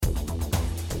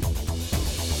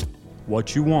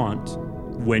what you want,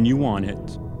 when you want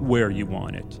it, where you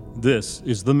want it. This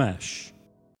is The Mesh.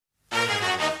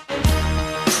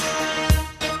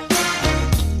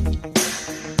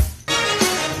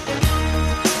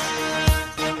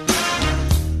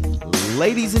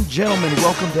 Ladies and gentlemen,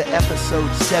 welcome to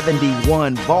episode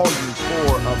 71, volume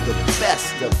 4 of the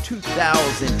best of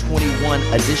 2021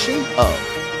 edition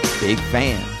of Big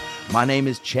Fan. My name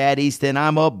is Chad Easton.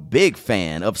 I'm a big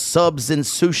fan of subs and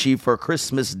sushi for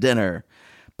Christmas dinner,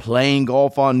 playing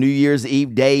golf on New Year's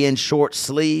Eve day in short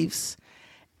sleeves,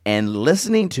 and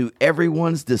listening to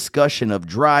everyone's discussion of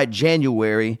dry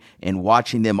January and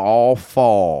watching them all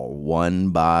fall one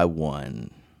by one.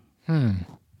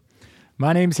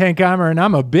 My name's Hank Eimer, and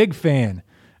I'm a big fan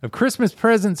of Christmas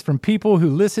presents from people who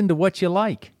listen to what you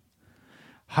like.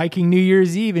 Hiking New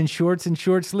Year's Eve in shorts and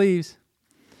short sleeves.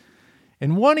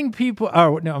 And watching people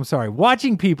on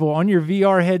your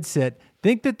VR headset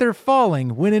think that they're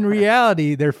falling when in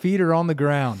reality their feet are on the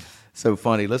ground. So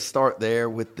funny. Let's start there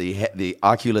with the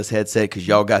Oculus headset because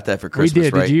y'all got that for Christmas, we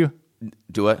did, right? Did you?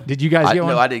 Do what? Did you guys get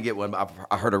one? No, I didn't get one.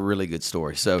 I heard a really good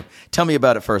story. So tell me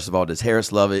about it first of all. Does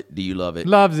Harris love it? Do you love it?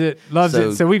 Loves it.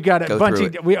 So we've got a bunch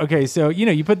of... So,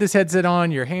 you put this headset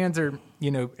on, your hands are,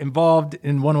 involved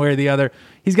in one way or the other.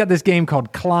 He's got this game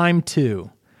called Climb 2,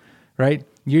 right?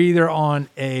 You're either on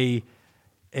a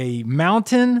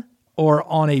mountain or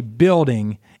on a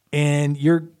building, and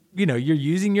you're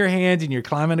using your hands and you're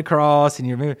climbing across and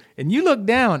you're moving, and you look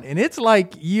down and it's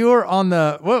like you're on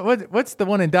the what's the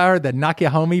one in Die Hard, the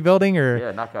Nakahome building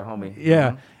Nakahome.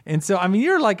 Yeah. Mm-hmm. And so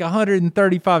you're like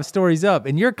 135 stories up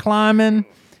and you're climbing,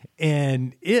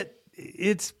 and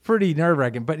it's pretty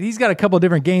nerve-wracking. But he's got a couple of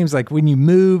different games, like when you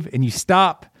move and you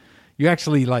stop, you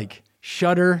actually like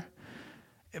shudder.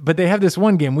 But they have this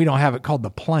one game, we don't have it, called the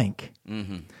plank.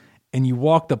 Mm-hmm. And you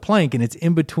walk the plank and it's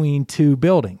in between two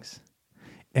buildings.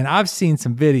 And I've seen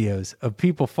some videos of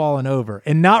people falling over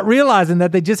and not realizing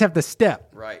that they just have to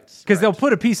step. Right. Because they'll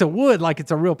put a piece of wood like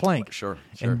it's a real plank. Sure.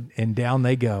 And down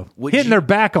they go, hitting their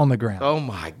back on the ground. Oh,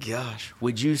 my gosh.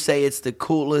 Would you say it's the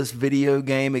coolest video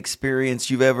game experience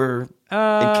you've ever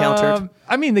encountered?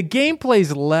 The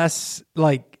gameplay's less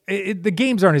like... the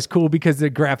games aren't as cool because the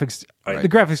graphics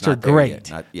are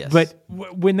great. Yes. But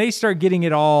when they start getting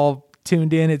it all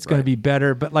tuned in, it's going to be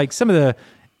better. But like some of the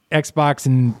Xbox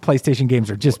and PlayStation games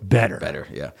are just better. Better,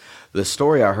 yeah. The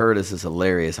story I heard is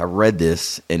hilarious. I read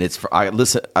this, and I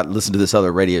listened to this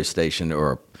other radio station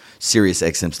or Sirius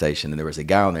XM station, and there was a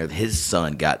guy on there. His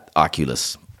son got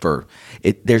Oculus for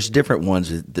it. There's different ones.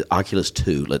 The Oculus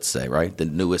 2, let's say, right? The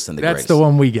newest and the greatest. That's the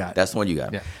one we got. That's the one you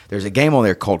got. Yeah. There's a game on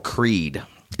there called Creed.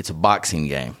 It's a boxing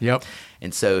game. Yep.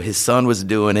 And so his son was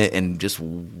doing it and just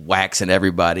waxing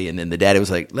everybody. And then the daddy was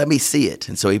like, let me see it.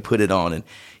 And so he put it on, and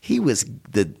he was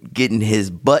getting his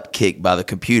butt kicked by the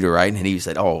computer, right? And he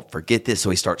said, oh, forget this. So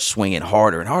he starts swinging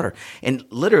harder and harder. And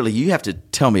literally, you have to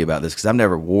tell me about this because I've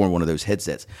never worn one of those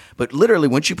headsets. But literally,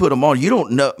 once you put them on, you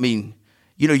don't know.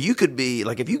 You could be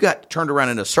like, if you got turned around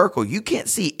in a circle, you can't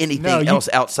see anything else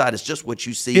outside. It's just what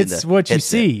you see. It's what you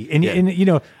see.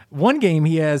 And one game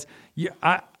he has,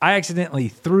 I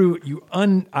accidentally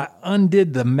I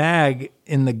undid the mag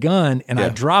in the gun and I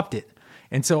dropped it.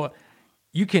 And so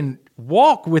you can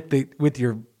walk with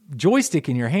your joystick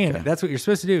in your hand. Okay. That's what you're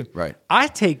supposed to do. Right. I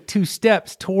take 2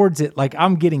 steps towards it, like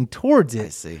I'm getting towards it. I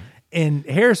see. And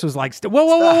Harris was like,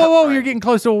 whoa, right. You're getting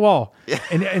close to a wall. Yeah.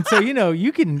 And so, you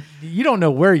don't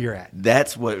know where you're at.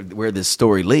 That's where this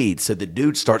story leads. So the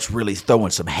dude starts really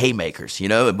throwing some haymakers,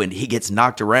 and when he gets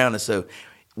knocked around. And so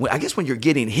I guess when you're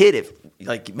getting hit,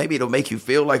 maybe it'll make you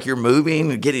feel like you're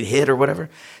moving or getting hit or whatever.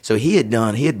 So he had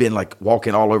been like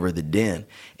walking all over the den,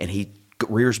 and he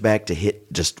rears back to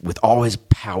hit just with all his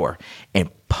power and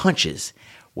punches.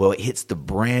 Well, it hits the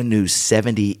brand new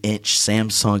 70-inch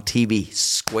Samsung TV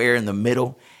square in the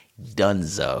middle.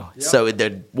 Dunzo. Yep. So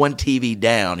they're one TV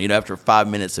down, after 5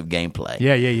 minutes of gameplay.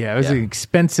 Yeah. It was an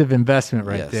expensive investment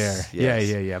there.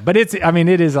 Yes. Yeah. But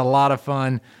it is a lot of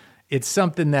fun. It's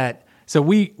something that, so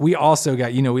we also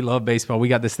got, we love baseball. We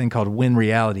got this thing called Win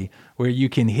Reality where you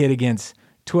can hit against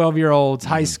 12-year-olds,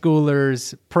 high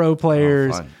schoolers, pro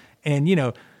players. Fun. And,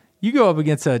 you go up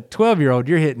against a 12-year-old,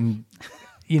 you're hitting...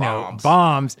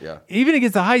 bombs. Yeah. Even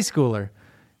against a high schooler,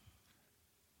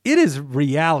 it is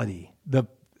reality.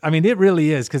 It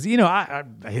really is because I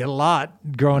hit a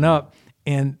lot growing up,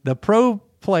 and the pro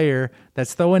player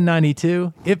that's throwing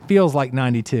 92, it feels like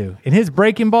 92, and his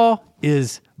breaking ball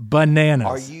is bananas.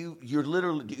 Are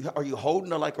you holding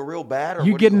like a real bat, or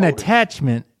you get an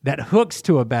attachment that hooks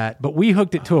to a bat? But we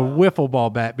hooked it to a wiffle ball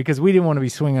bat because we didn't want to be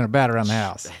swinging a bat around the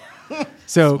house.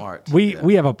 So Smart.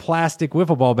 we have a plastic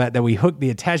wiffle ball bat that we hook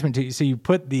the attachment to. So you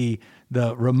put the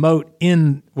remote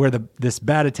in where this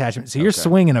bat attachment. So you're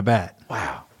swinging a bat.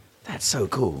 Wow, that's so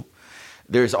cool.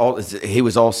 He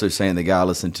was also saying, the guy I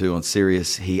listened to on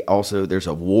Sirius, there's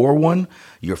a war one.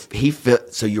 You're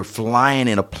flying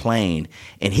in a plane,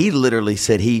 and he literally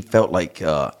said he felt like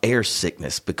air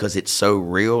sickness because it's so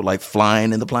real, like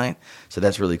flying in the plane. So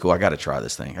that's really cool. I got to try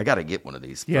this thing. I got to get one of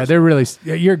these. Yeah, they're really,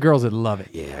 your girls would love it.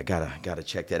 Yeah, I gotta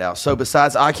check that out. So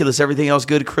besides Oculus, everything else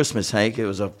good Christmas, Hank? It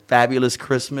was a fabulous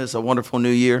Christmas, a wonderful New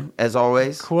Year, as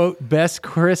always. Quote, best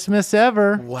Christmas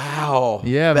ever. Wow.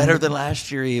 Yeah, better than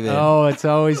last year even. Oh, it's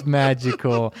always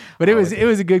magical. But it was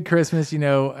a good Christmas. It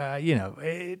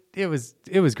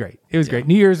was great. It was great.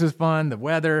 New Year's was fun. The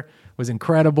weather was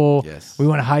incredible. Yes. We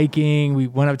went hiking. We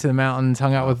went up to the mountains,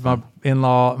 hung out with my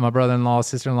in-law, my brother-in-law,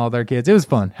 sister-in-law, their kids. It was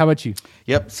fun. How about you?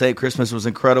 Yep, same. Christmas was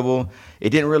incredible. It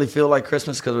didn't really feel like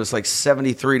Christmas because it was like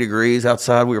 73 degrees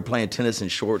outside. We were playing tennis in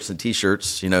shorts and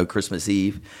T-shirts, Christmas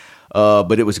Eve.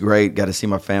 But it was great. Got to see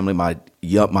my family. My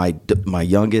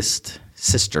youngest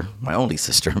sister, my only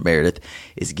sister, Meredith,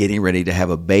 is getting ready to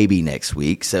have a baby next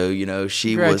week. So,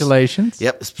 she Congratulations.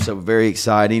 Yep. So very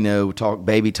exciting.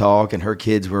 Baby talk, and her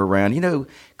kids were around.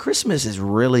 Christmas is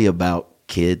really about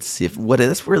kids.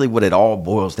 That's really what it all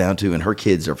boils down to. And her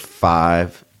kids are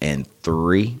 5 and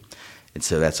 3. And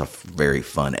so that's a very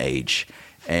fun age.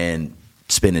 And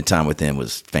spending time with them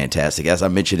was fantastic. As I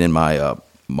mentioned in my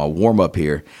warm up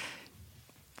here,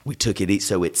 we took it.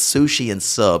 So it's sushi and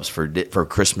subs for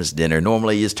Christmas dinner.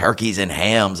 Normally it's turkeys and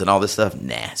hams and all this stuff.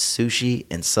 Nah, sushi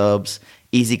and subs,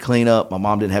 easy cleanup. My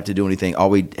mom didn't have to do anything. All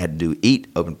we had to do, eat,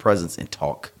 open presents, and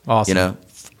talk. Awesome.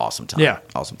 Awesome time. Yeah.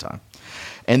 Awesome time.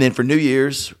 And then for New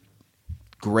Year's,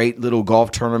 great little golf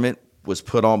tournament was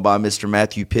put on by Mr.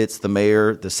 Matthew Pitts, the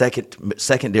mayor, the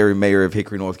secondary mayor of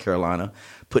Hickory, North Carolina.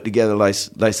 Put together a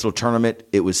nice little tournament.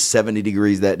 It was 70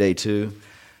 degrees that day too.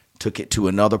 Took it to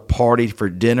another party for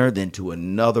dinner, then to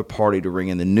another party to ring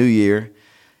in the new year.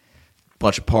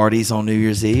 Bunch of parties on New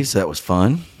Year's Eve, so that was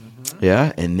fun. Mm-hmm.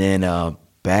 Yeah, and then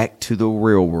back to the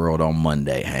real world on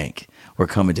Monday, Hank. We're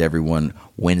coming to everyone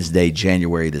Wednesday,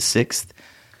 January the 6th.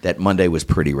 That Monday was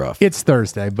pretty rough. It's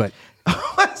Thursday, but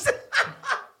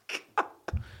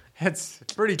it's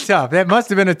pretty tough. That must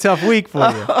have been a tough week for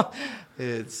you.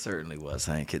 It certainly was,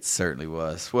 Hank. It certainly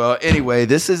was. Well, anyway,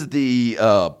 this is the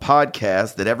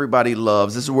podcast that everybody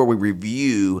loves. This is where we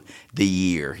review the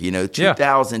year.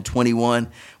 2021.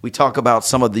 We talk about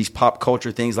some of these pop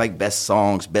culture things like best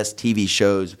songs, best TV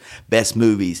shows, best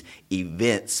movies,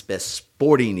 events, best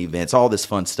sporting events, all this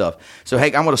fun stuff. So,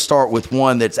 Hank, I'm going to start with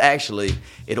one that's actually,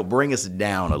 it'll bring us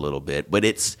down a little bit, but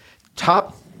it's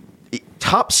top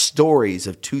stories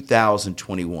of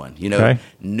 2021, Okay.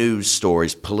 News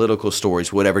stories, political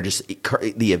stories, whatever, just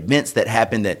the events that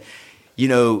happened that,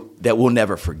 that we'll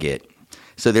never forget.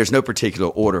 So there's no particular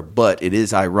order, but it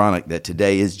is ironic that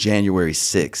today is January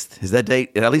 6th. Is that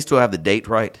date? At least do I have the date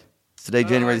right? Is today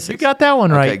January 6th? You got that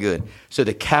one right. Okay, good. So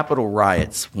the Capitol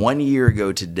riots 1 year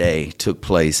ago today took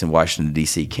place in Washington,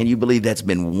 D.C. Can you believe that's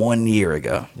been 1 year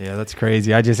ago? Yeah, that's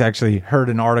crazy. I just actually heard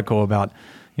an article about,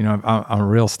 I'm a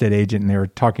real estate agent, and they were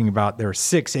talking about there were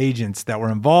 6 agents that were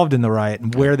involved in the riot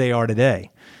and where they are today.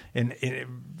 And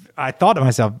I thought to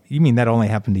myself, you mean that only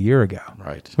happened a year ago?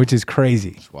 Right. Which is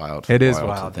crazy. It's wild. It is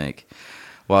wild. to think.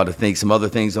 Wild to think. Some other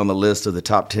things on the list of the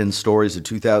top 10 stories of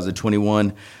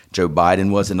 2021. Joe Biden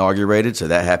was inaugurated, so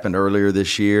that happened earlier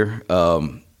this year.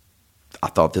 I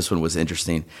thought this one was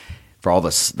interesting. For all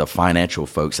the financial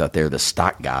folks out there, the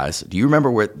stock guys. Do you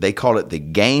remember where they called it the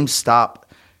GameStop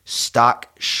stock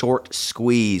short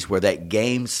squeeze, where that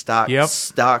GameStop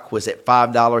stock was at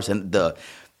 $5 and the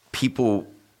people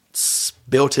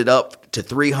built it up to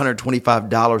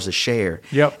 $325 a share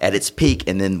at its peak,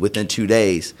 and then within 2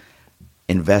 days,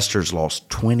 investors lost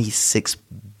 $26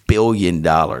 billion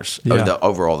of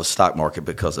the stock market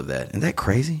because of that. Isn't that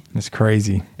crazy? It's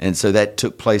crazy. And so that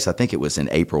took place, I think it was in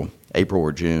April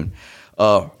or June.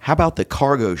 How about the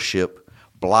cargo ship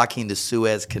blocking the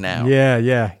Suez Canal?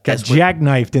 Yeah. Got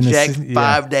jackknifed in the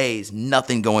 5 days,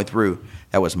 nothing going through.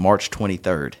 That was March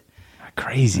 23rd.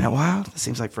 Crazy. Isn't that wild? That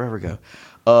seems like forever ago.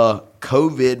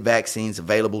 COVID vaccines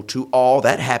available to all.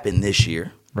 That happened this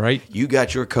year. Right. You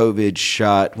got your COVID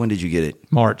shot. When did you get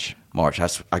it? March.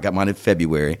 I got mine in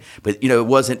February. But, it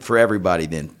wasn't for everybody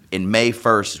then. In May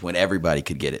 1st is when everybody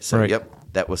could get it. So,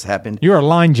 Yep, that was happened. You're a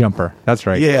line jumper. That's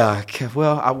right. Yeah.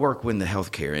 Well, I work in the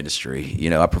healthcare industry.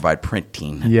 I provide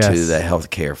printing to the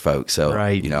healthcare folks. So,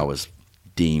 I was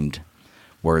deemed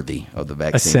worthy of the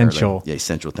vaccine. Essential. Early. Yeah,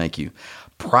 essential. Thank you.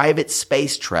 Private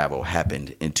space travel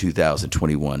happened in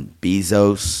 2021.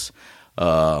 Bezos,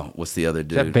 What's the other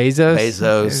dude? that Bezos?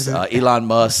 Bezos, Elon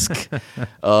Musk,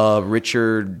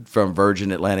 Richard from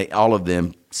Virgin Atlantic. All of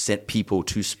them sent people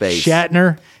to space.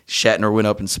 Shatner went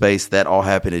up in space. That all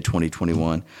happened in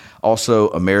 2021. Also,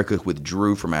 America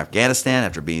withdrew from Afghanistan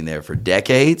after being there for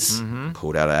decades.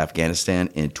 Pulled out of Afghanistan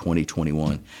in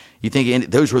 2021. You think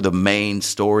those were the main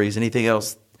stories? Anything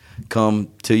else come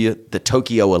to you? The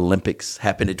Tokyo Olympics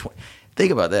happened in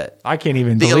Think about that. I can't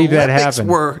even believe that happened.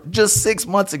 The Olympics were just 6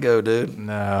 months ago, dude.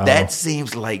 No. That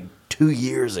seems like 2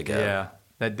 years ago. Yeah,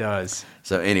 that does.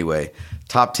 So anyway,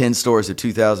 top 10 stories of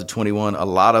 2021. A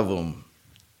lot of them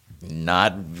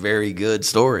not very good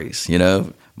stories, you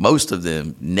know. Most of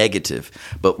them negative.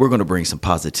 But we're going to bring some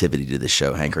positivity to the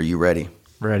show. Hank, are you ready?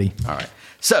 Ready. All right.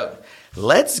 So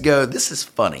let's go. This is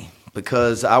funny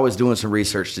because I was doing some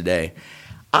research today.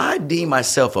 I deem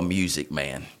myself a music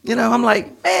man. You know, I'm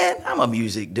like, man, I'm a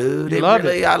music dude.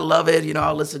 I love it. You know,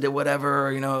 I listen to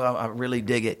whatever. You know, I really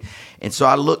dig it. And so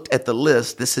I looked at the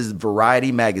list. This is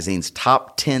Variety Magazine's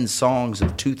top 10 songs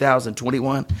of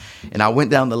 2021. And I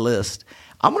went down the list.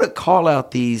 I'm going to call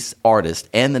out these artists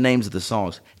and the names of the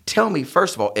songs. Tell me,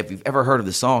 first of all, if you've ever heard of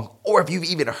the song or if you've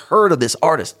even heard of this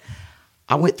artist.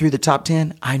 I went through the top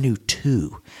 10. I knew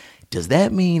 2. Does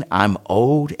that mean I'm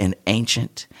old and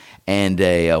ancient? And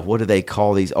what do they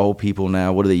call these old people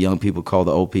now? What do the young people call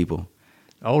the old people?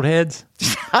 Old heads?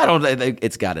 I don't know.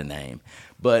 It's got a name.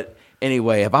 But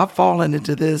anyway, have I fallen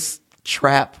into this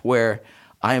trap where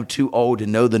I am too old to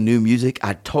know the new music?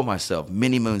 I told myself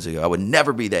many moons ago I would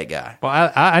never be that guy.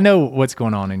 Well, I know what's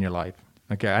going on in your life.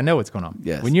 Okay, I know what's going on.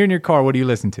 Yes. When you're in your car, what do you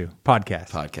listen to?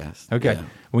 Podcast. Okay. Yeah.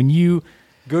 When you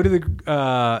go to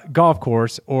the golf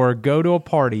course or go to a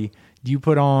party, do you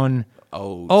put on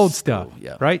old stuff,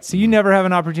 yeah. right? So you never have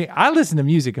an opportunity. I listen to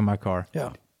music in my car.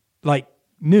 Yeah. Like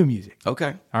new music.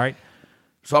 Okay. All right.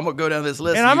 So I'm going to go down this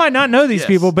list. And I might not know these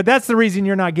people, but that's the reason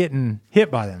you're not getting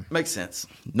hit by them. Makes sense.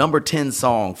 Number 10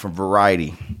 song from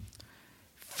Variety.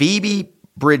 Phoebe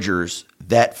Bridgers,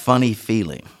 That Funny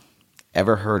Feeling.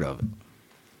 Ever heard of it?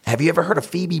 Have you ever heard of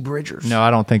Phoebe Bridgers? No, I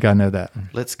don't think I know that.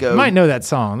 Let's go. You might know that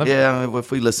song. Yeah,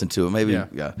 if we listen to it, maybe.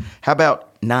 Yeah. How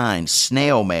about 9,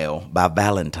 Snail Mail by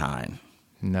Valentine?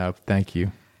 No, thank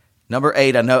you. Number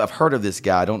 8, I've heard of this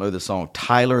guy. I don't know the song.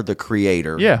 Tyler, the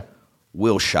Creator. Yeah.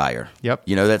 Wilshire. Yep.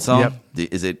 You know that song? Yep.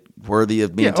 Is it worthy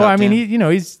of being top 10? Well, I mean,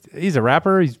 he's a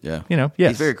rapper. He's yes. He's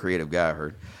a very creative guy, I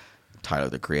heard. Tyler,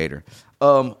 the Creator.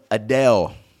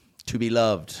 Adele, To Be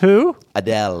Loved. Who?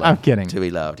 Adele. I'm kidding. To Be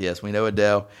Loved. Yes, we know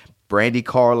Adele. Brandy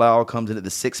Carlisle comes in at the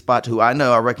 6th spot, who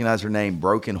I recognize her name,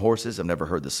 Broken Horses. I've never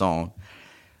heard the song.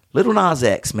 Little Nas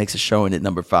X makes a showing at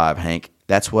number 5, Hank.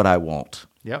 That's What I Want.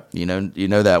 Yep. You know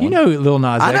that one. You know Lil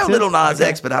Nas X. I know Little Nas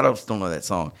X, but I don't know that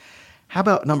song. How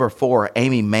about number 4,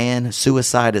 Amy Mann,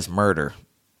 Suicide is Murder?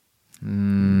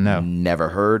 No. Never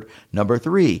heard. Number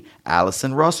 3,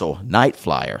 Allison Russell, Night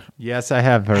Flyer. Yes, I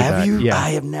have heard that. Have you? Yeah.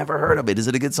 I have never heard of it. Is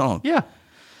it a good song? Yeah.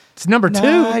 It's number 2.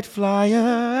 Night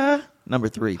Flyer. Number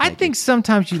 3. I think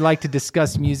sometimes you like to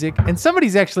discuss music, and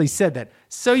somebody's actually said that,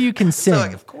 so you can sing.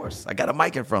 So, of course. I got a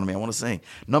mic in front of me. I want to sing.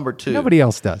 Number 2. Nobody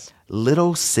else does.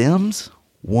 Little Sims,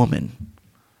 Woman.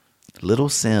 Little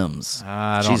Sims.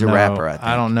 She's a rapper, I think.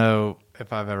 I don't know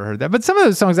if I've ever heard that. But some of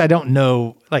those songs I don't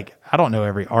know, like, I don't know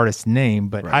every artist's name,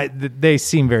 but they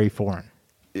seem very foreign.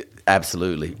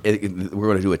 Absolutely. We're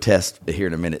going to do a test here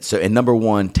in a minute. So, in number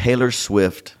 1, Taylor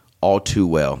Swift, All Too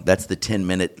Well. That's the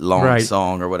 10-minute long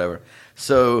song or whatever.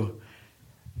 So,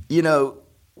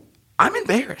 I'm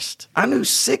embarrassed. I knew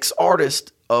 6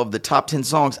 artists of the top 10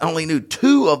 songs. I only knew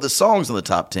 2 of the songs in the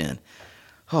top 10.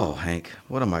 Oh, Hank,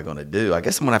 what am I going to do? I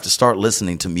guess I'm going to have to start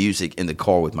listening to music in the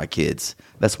car with my kids.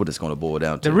 That's what it's going to boil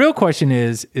down to. The real question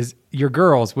is your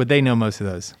girls, would they know most of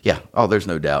those? Yeah. Oh, there's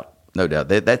no doubt. No doubt.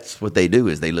 That's what they do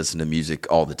is they listen to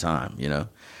music all the time,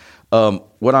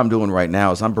 What I'm doing right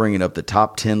now is I'm bringing up the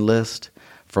top 10 list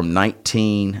from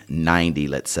 1990,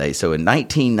 let's say. So in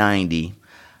 1990,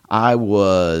 I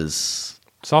was...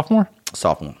 Sophomore?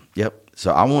 Yep.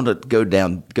 So I want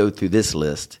to go through this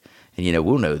list. And,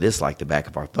 we'll know this like the back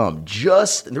of our thumb. And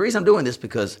the reason I'm doing this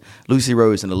because Lucy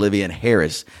Rose and Olivia and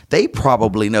Harris, they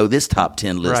probably know this top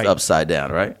 10 list upside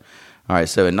down, right? All right,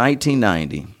 so in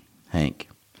 1990, Hank,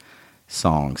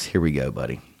 songs. Here we go,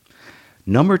 buddy.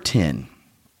 Number 10,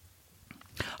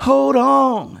 Hold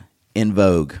On, In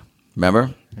Vogue.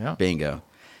 Remember? Yeah. Bingo.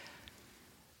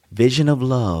 Vision of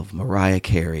Love, Mariah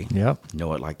Carey. Yep.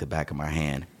 Know it like the back of my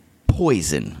hand.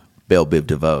 Poison, Belle Biv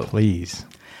DeVoe. Please.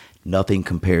 Nothing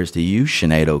Compares to You,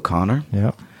 Sinead O'Connor.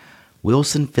 Yep.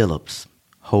 Wilson Phillips,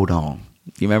 Hold On.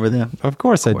 You remember them? Of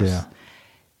course I do.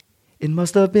 It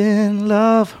Must Have Been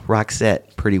Love,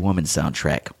 Roxette, Pretty Woman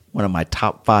soundtrack. one of my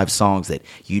top 5 songs that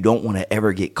you don't want to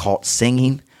ever get caught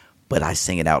singing, but I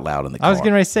sing it out loud in the car. I was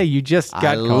going to say, you just got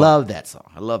I caught. love that song.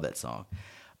 I love that song.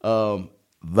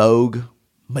 Vogue,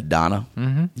 Madonna,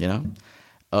 you know.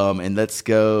 And let's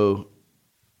go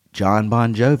John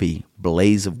Bon Jovi,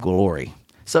 Blaze of Glory.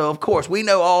 So, of course, we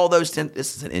know all those 10.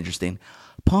 This is an interesting.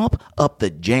 Pump up the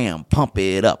jam, pump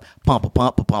it up, pump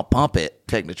it.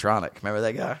 Technotronic. Remember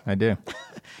that guy? I do.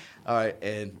 All right,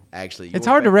 and actually, It's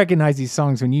hard to recognize these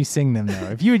songs when you sing them,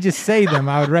 though. If you would just say them,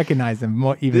 I would recognize them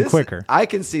even quicker. I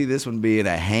can see this one being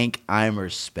a Hank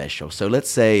Eimer special. So let's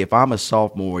say if I'm a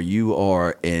sophomore, you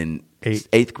are in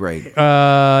 8th grade.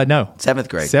 No. 7th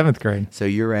grade. 7th grade. So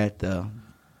you're at the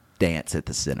dance at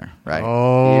the center, right?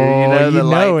 Oh,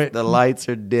 The lights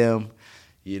are dim.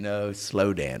 You know,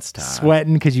 slow dance time.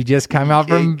 Sweating because you just come out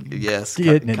from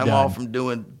getting it come done. off from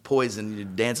doing Poison. You're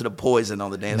dancing to Poison on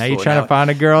the dance Now floor. you're trying to find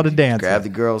a girl to dance Grab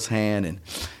with. the girl's hand, and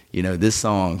you know this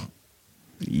song.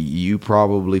 You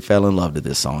probably fell in love to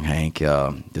this song, Hank.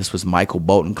 This was Michael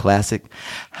Bolton classic.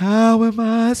 How am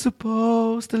I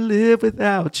supposed to live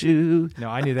without you? No,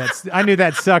 I knew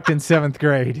that sucked in 7th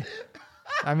grade.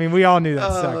 I mean, we all knew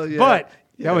that sucked. yeah. But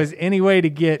that was any way to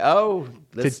get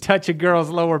to touch a girl's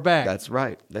lower back. That's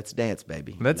right. Let's dance,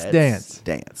 baby. Let's dance.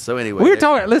 So anyway, We were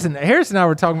talking. Listen, Harris and I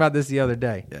were talking about this the other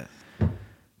day. Yeah.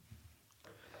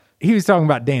 He was talking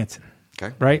about dancing,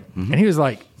 Okay. right? And he was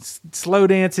like, slow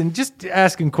dancing, just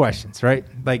asking questions, right?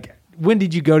 Like, when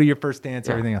did you go to your first dance?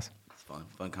 Everything else. It's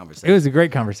fun conversation. It was a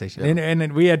great conversation,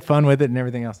 and we had fun with it and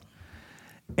everything else.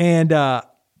 And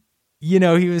you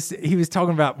know, he was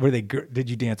talking about did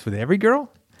you dance with every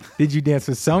girl? Did you dance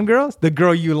with some girls? The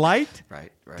girl you liked?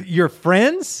 Right. Your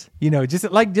friends? You know, just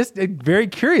very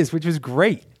curious, which was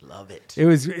great. Love it. It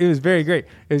was very great.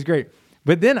 It was great.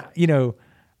 But then, you know,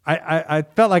 I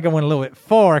felt like I went a little bit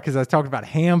far because I was talking about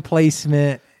hand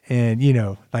placement and, you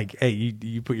know, like, hey,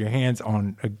 you put your hands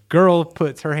on, a girl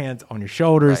puts her hands on your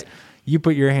shoulders. Right. You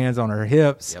put your hands on her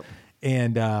hips. Yep.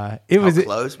 And How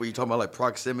close? Were you talking about like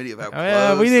proximity of how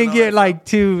close? we didn't get like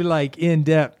too like in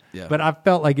depth, Yeah. but I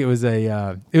felt like it was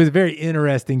a very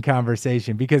interesting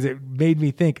conversation because it made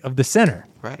me think of the center.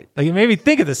 Right. Like it made me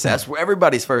think of the center. That's where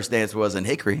everybody's first dance was in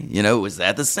Hickory. You know, it was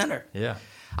at the center. Yeah.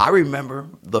 I remember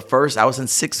I was in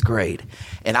 6th grade,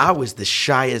 and I was the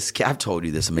shyest kid. I've told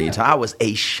you this a million times. I was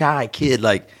a shy kid.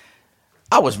 Like,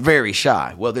 I was very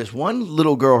shy. Well, there's one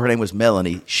little girl, her name was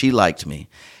Melanie. She liked me,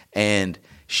 and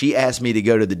she asked me to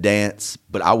go to the dance,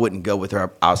 but I wouldn't go with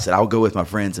her. I said, I'll go with my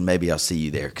friends, and maybe I'll see you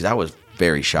there, because I was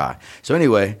very shy. So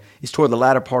anyway, it's toward the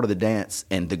latter part of the dance,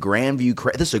 and the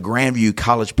this is a Grandview,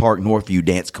 College Park, Northview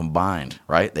dance combined,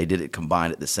 right? They did it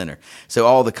combined at the center. So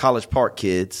all the College Park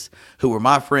kids who were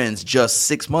my friends just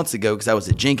 6 months ago, because I was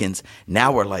at Jenkins,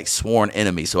 now we're like sworn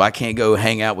enemies, so I can't go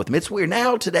hang out with them. It's weird.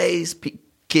 Now today's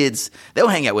kids, they'll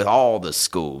hang out with all the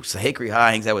schools. So Hickory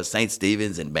High hangs out with St.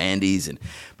 Stephen's and Bandy's,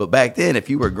 but back then, if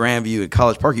you were Grandview at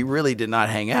College Park, you really did not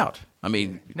hang out. I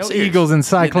mean, No serious. Eagles and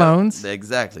Cyclones.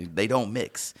 Exactly. They don't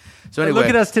mix. So But anyway, look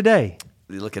at us today.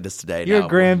 Look at us today. You're now.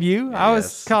 at Grandview. I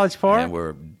was College Park. And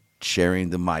we're sharing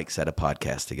the mics at a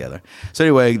podcast together. So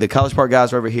anyway, the College Park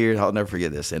guys are over here. I'll never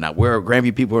forget this. And we're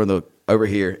Grandview people are over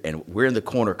here, and we're in the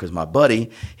corner because my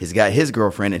buddy has got his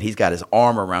girlfriend, and he's got his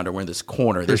arm around her. We're in this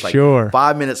corner. There's like sure.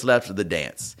 5 minutes left of the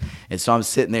dance, and so I'm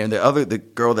sitting there, and the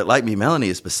girl that liked me, Melanie,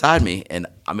 is beside me, and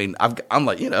I mean, I'm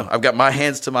like, you know, I've got my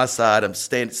hands to my side. I'm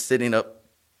sitting up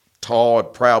tall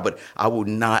and proud, but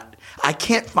I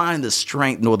can't find the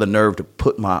strength nor the nerve to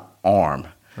put my arm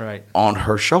on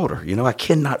her shoulder. You know, I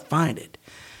cannot find it.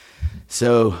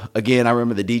 So, again, I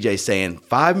remember the DJ saying,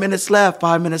 5 minutes left.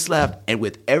 And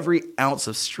with every ounce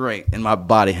of strength in my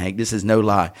body, Hank, this is no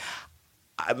lie,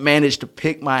 I managed to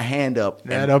pick my hand up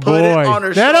and put it on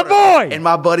her shoulder. And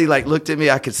my buddy, like, looked at me.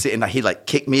 I could see, and he, like,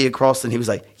 kicked me across, and he was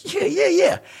like,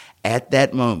 yeah. At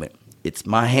that moment,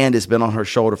 my hand has been on her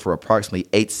shoulder for approximately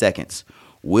 8 seconds.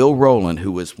 Will Rowland,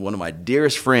 who was one of my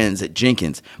dearest friends at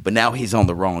Jenkins, but now he's on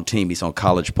the wrong team. He's on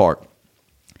College Park.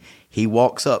 He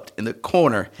walks up in the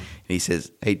corner, and he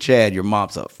says, hey, Chad, your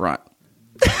mom's up front.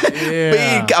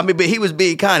 Yeah. But he was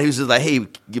being kind. He was just like, hey,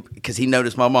 because he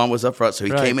noticed my mom was up front, so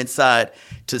he came inside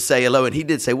to say hello, and he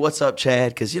did say, what's up,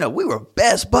 Chad? Because, you know, we were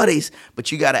best buddies,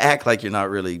 but you got to act like you're not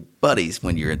really buddies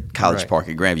when you're at College Park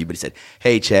in Grandview. But he said,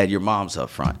 hey, Chad, your mom's up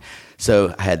front.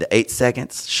 So I had the 8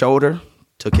 seconds, shoulder,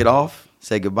 took it off,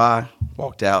 said goodbye,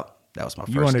 walked out. That was my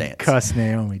You first wanted dance. to cuss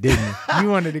Naomi, didn't you? You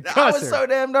wanted to I cuss was her. so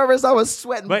damn nervous. I was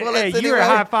sweating But bullets. hey, you were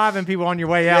anyway. high-fiving people on your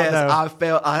way out, Yes, though. I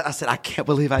felt. I said, I can't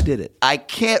believe I did it. I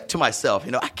can't to myself.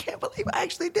 I can't believe I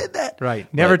actually did that.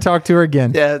 Right. Never But, talk to her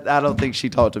again. Yeah, I don't think she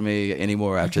talked to me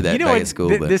anymore after that You know day what at school.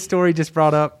 but this story just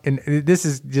brought up, and this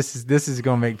is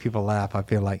going to make people laugh, I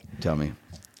feel like. tell me.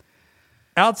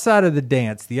 Outside of the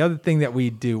dance, the other thing that we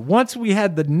do, once we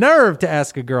had the nerve to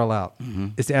ask a girl out,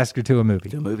 is to ask her to a movie.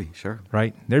 The movie, sure.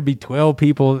 Right? There'd be 12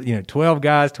 people, 12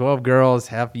 guys, 12 girls,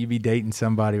 half of you be dating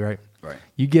somebody, right? Right.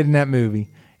 You get in that movie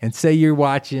and say you're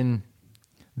watching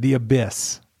The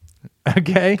Abyss.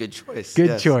 Okay? Good choice. Good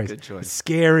Yes, choice. good choice. It's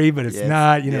scary, but it's Yes,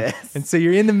 not, yes. And so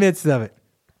you're in the midst of it.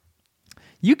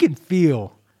 You can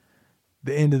feel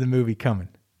the end of the movie coming,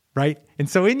 right? And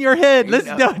so in your head,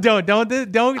 listen,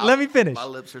 don't let me finish. My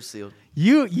lips are sealed.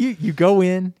 You go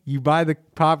in, you buy the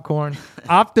popcorn.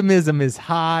 Optimism is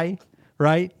high,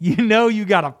 right? You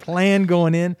got a plan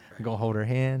going in. I'm gonna hold her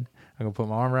hand. I'm gonna put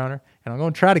my arm around her, and I'm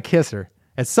gonna try to kiss her.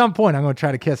 At some point, I'm gonna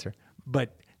try to kiss her.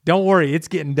 But don't worry, it's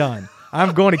getting done.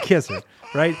 I'm going to kiss her,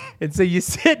 right? And so you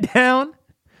sit down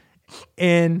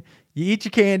and you eat your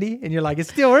candy, and you're like, it's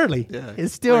still early. Yeah,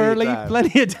 It's still plenty of early. time.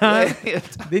 Plenty of time. Plenty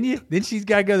of time. Then she's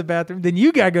got to go to the bathroom. Then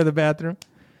you got to go to the bathroom.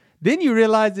 Then you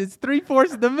realize it's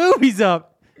 3/4 of the movie's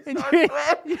up. And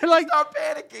you're like, Start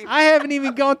panicking. I haven't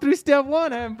even gone through step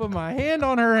one. I haven't put my hand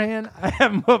on her hand. I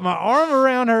haven't put my arm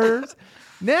around hers.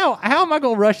 Now, how am I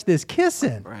going to rush this kiss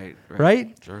in?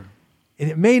 Right? Sure. And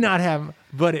it may not have,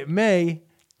 but it may.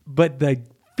 But the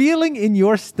feeling in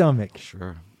your stomach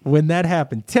Sure. when that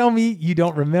happened, tell me you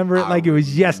don't remember it like it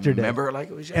was yesterday. Remember it like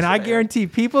it was yesterday. And I guarantee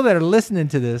people that are listening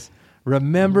to this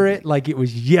remember it like it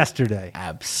was yesterday.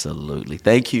 Absolutely.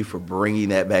 Thank you for bringing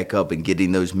that back up and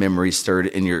getting those memories stirred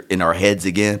in our heads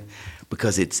again,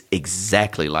 because it's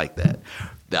exactly like that.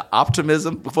 The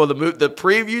optimism before the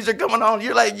previews are coming on.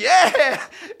 You're like, yeah.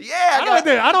 I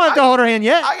don't have to hold her hand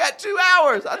yet. I got 2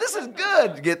 hours. This is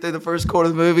good. Get through the first quarter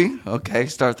of the movie. Okay,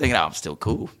 start thinking, I'm still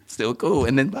cool.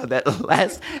 And then by that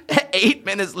last 8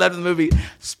 minutes left of the movie,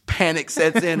 panic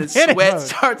sets in and Panic sweat mode.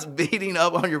 starts beating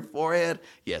up on your forehead.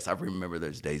 Yes, I remember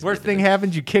those days. Worst thing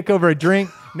happens, you kick over a drink.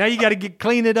 Now you got to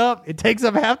clean it up. It takes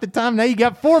up half the time. Now you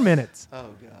got 4 minutes. Oh,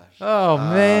 gosh. Oh,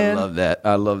 man. I love that.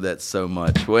 I love that so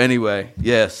much. Well, anyway,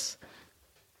 yes.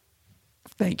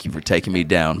 Thank you for taking me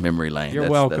down memory lane. You're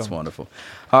welcome. That's wonderful.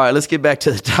 All right, let's get back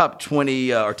to the top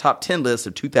 20 or top 10 list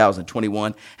of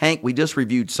 2021. Hank, we just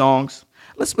reviewed songs.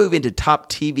 Let's move into top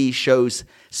TV shows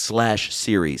 /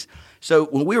 series. So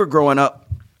when we were growing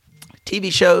up,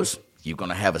 TV shows, you're going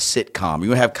to have a sitcom. You're going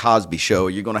to have Cosby Show.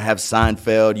 You're going to have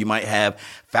Seinfeld. You might have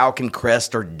Falcon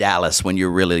Crest or Dallas when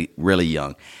you're really, really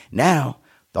young. Now,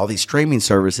 all these streaming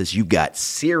services, you've got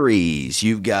series,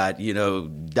 you've got,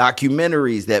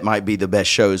 documentaries that might be the best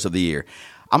shows of the year.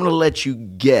 I'm going to let you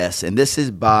guess, and this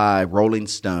is by Rolling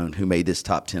Stone, who made this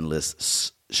top 10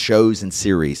 list. Shows and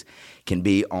series can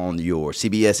be on your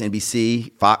CBS,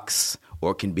 NBC, Fox,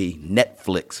 or it can be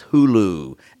Netflix,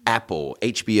 Hulu, Apple,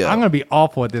 HBO. I'm going to be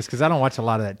awful at this because I don't watch a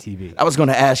lot of that TV. I was going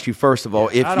to ask you, first of all,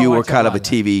 I if don't you were watch a kind of lot a of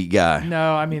that. TV guy.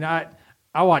 No, I mean, I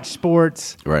watch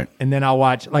sports. Right. And then I'll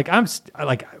watch,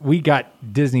 we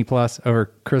got Disney Plus over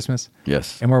Christmas.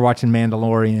 Yes. And we're watching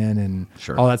Mandalorian and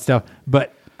Sure. all that stuff.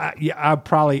 But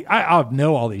I'll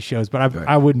know all these shows, but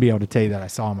I wouldn't be able to tell you that I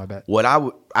saw them, I bet. What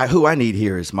who I need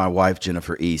here is my wife,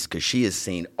 Jennifer East, because she has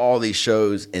seen all these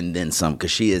shows and then some, because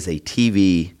she is a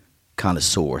TV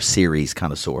connoisseur, series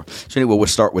connoisseur. So anyway, we'll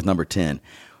start with number 10.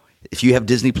 If you have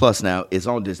Disney Plus now, it's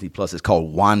on Disney Plus. It's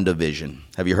called WandaVision.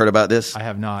 Have you heard about this? I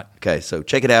have not. Okay, so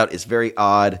check it out. It's very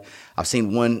odd. I've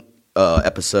seen one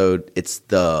episode. It's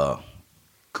the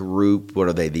group, what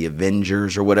are they, the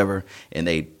Avengers or whatever, and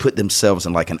they put themselves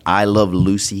in like an I Love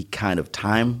Lucy kind of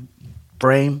time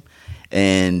frame,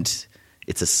 and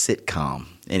it's a sitcom.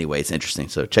 Anyway, it's interesting,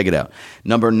 so check it out.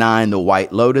 Number 9, The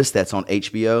White Lotus. That's on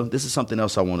HBO. This is something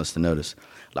else I want us to notice.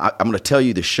 I'm going to tell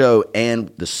you the show and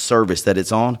the service that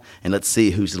it's on, and let's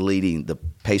see who's leading the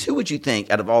pace. Who would you think,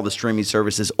 out of all the streaming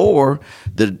services or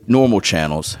the normal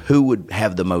channels, who would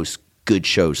have the most good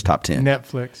shows, top 10?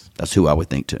 Netflix. That's who I would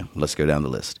think too. Let's go down the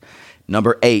list.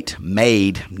 Number 8,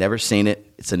 Made. Never seen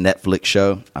it. It's a Netflix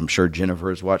show. I'm sure Jennifer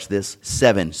has watched this.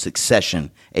 7,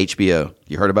 Succession, HBO.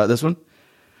 You heard about this one?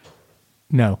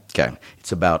 No. Okay.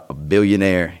 It's about a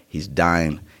billionaire. He's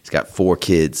dying. He's got 4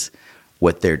 kids.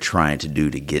 What they're trying to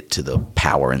do to get to the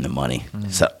power and the money.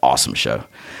 It's an awesome show.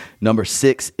 Number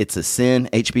 6, It's a Sin,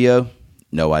 HBO.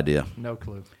 No idea. No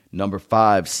clue. Number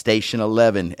 5, Station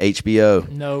 11, HBO.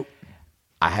 Nope.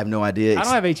 I have no idea. I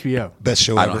don't have HBO. Best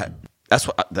show I ever. don't have. That's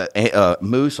what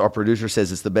Moose, our producer,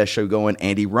 says it's the best show going.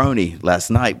 Andy Roney last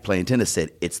night playing tennis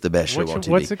said it's the best show on TV.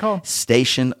 What's it called?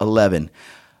 Station 11.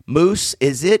 Moose,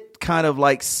 is it kind of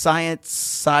like science,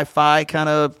 sci-fi kind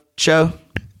of show?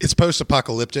 It's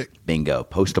post-apocalyptic. Bingo.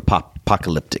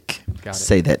 Post-apocalyptic. Got it.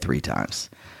 Say that 3 times.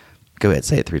 Go ahead.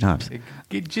 Say it 3 times.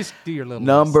 Just do your little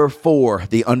Number 4,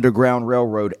 The Underground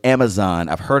Railroad, Amazon.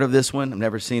 I've heard of this one. I've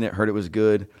never seen it. Heard it was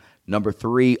good. Number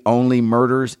 3, Only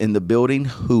Murders in the Building,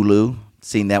 Hulu.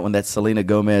 Seen that one. That's Selena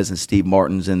Gomez and Steve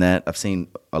Martin's in that. I've seen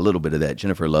a little bit of that.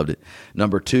 Jennifer loved it.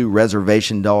 Number 2,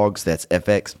 Reservation Dogs. That's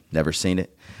FX. Never seen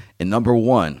it. And number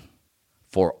 1,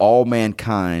 For All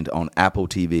Mankind on Apple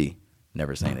TV.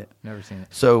 Never seen it. Never seen it.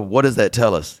 So what does that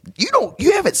tell us?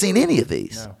 You haven't seen any of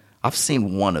these. No. I've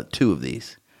seen 1 or 2 of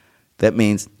these. That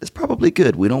means it's probably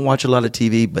good. We don't watch a lot of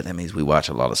TV, but that means we watch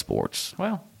a lot of sports.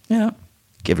 Well,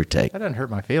 Give or take. that doesn't hurt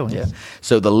my feelings. Yeah.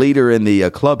 So the leader in the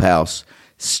Clubhouse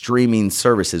streaming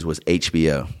services was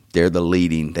HBO. They're the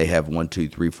leading. They have 1, 2,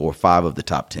 3, 4, 5 of the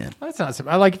top 10. That's not so,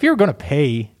 like if you're going to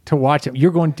pay to watch it,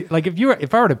 you're going to like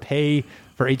if I were to pay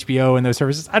for HBO and those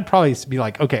services, I'd probably be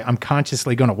like, okay, I'm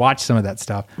consciously going to watch some of that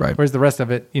stuff. Right. Whereas the rest of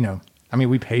it, I mean,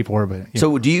 we pay for it, but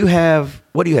So do you have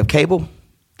cable?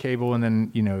 cable, and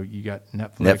then you got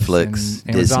Netflix, Netflix,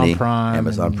 and Amazon Disney, Prime,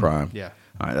 Amazon Prime. Yeah.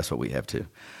 All right, that's what we have too.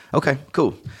 Okay,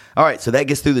 cool. All right, so that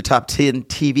gets through the top 10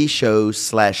 TV shows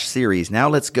 / series. Now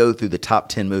let's go through the top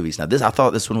 10 movies. Now I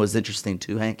thought this one was interesting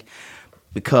too, Hank,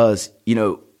 because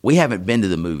we haven't been to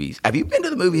the movies. Have you been to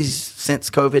the movies since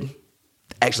COVID?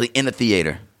 Actually, in a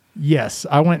theater. Yes,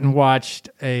 I went and watched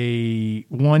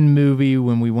one movie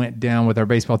when we went down with our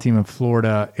baseball team in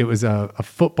Florida. It was a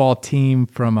football team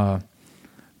from a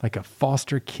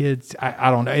foster kids.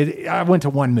 I don't know. I went to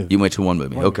one movie. You went to one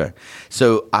movie. Okay.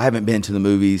 So I haven't been to the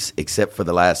movies except for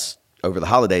over the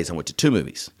holidays. I went to 2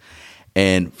 movies.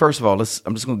 And first of all, I'm just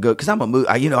going to go because I'm a movie.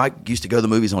 I used to go to the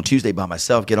movies on Tuesday by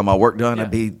myself, get all my work done. Yeah.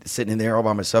 I'd be sitting in there all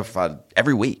by myself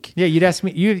every week. Yeah, you'd ask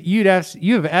me. You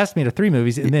have asked me to 3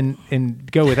 movies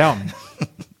and go without me.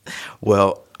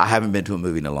 Well, I haven't been to a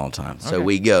movie in a long time. So Okay.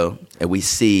 we go and we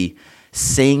see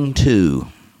Sing 2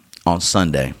 on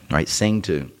Sunday, right? Sing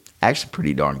 2. Actually,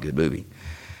 pretty darn good movie.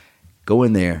 Go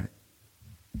in there.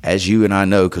 As you and I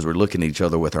know, because we're looking at each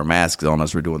other with our masks on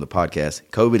as we're doing the podcast,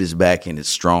 COVID is back and it's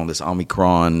strong. This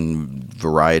Omicron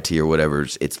variety or whatever,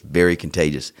 it's very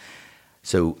contagious.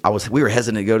 So we were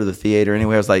hesitant to go to the theater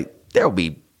anyway. I was like,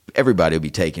 everybody will be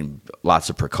taking lots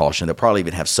of precaution. They'll probably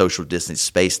even have social distance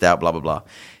spaced out, blah, blah, blah.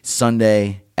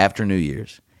 Sunday after New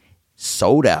Year's,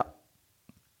 sold out.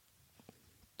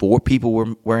 4 people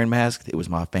were wearing masks. It was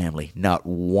my family. Not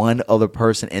one other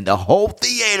person in the whole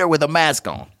theater with a mask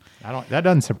on. That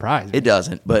doesn't surprise me. It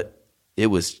doesn't, but it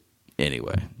was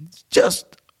anyway.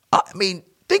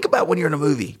 Think about when you're in a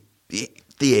movie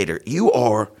theater. You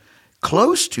are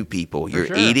close to people. You're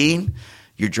sure. eating,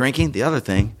 you're drinking. The other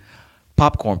thing,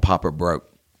 popcorn popper broke.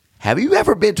 Have you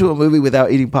ever been to a movie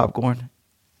without eating popcorn?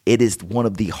 It is one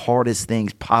of the hardest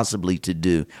things possibly to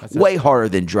do. Way harder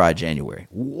than dry January.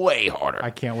 Way harder.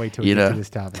 I can't wait till we get to this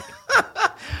topic.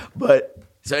 But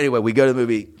so anyway, we go to the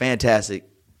movie. Fantastic.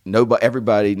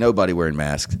 Nobody wearing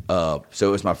masks. So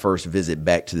it was my first visit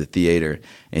back to the theater,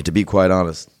 and to be quite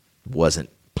honest,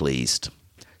 wasn't pleased.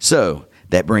 So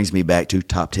that brings me back to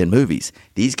top 10 movies.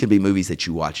 These can be movies that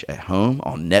you watch at home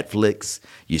on Netflix.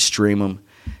 You stream them.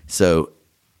 So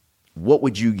what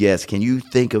would you guess? Can you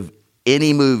think of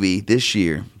any movie this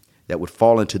year that would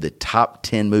fall into the top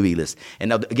 10 movie list? And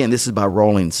now, again, this is by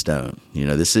Rolling Stone.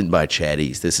 This isn't by Chad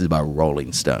East. This is by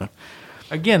Rolling Stone.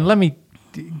 Again, let me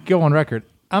go on record.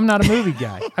 I'm not a movie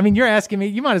guy. I mean, you're asking me.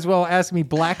 You might as well ask me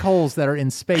black holes that are in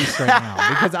space right now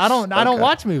because I don't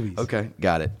watch movies. Okay,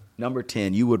 got it. Number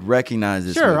 10, you would recognize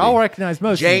this Sure, movie. I'll recognize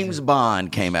most. James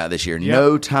Bond came out this year. Yep.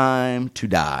 No Time to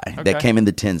Die. Okay. That came in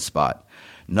the 10 spot.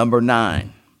 Number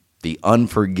 9, The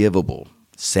Unforgivable.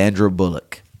 Sandra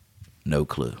Bullock. No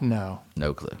clue. No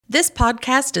clue. This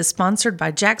podcast is sponsored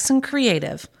by Jackson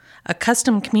Creative, a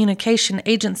custom communication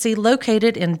agency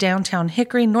located in downtown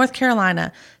Hickory, North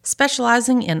Carolina,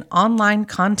 specializing in online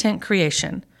content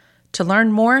creation. To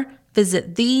learn more,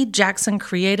 visit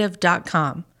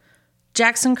thejacksoncreative.com.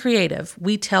 Jackson Creative,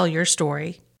 we tell your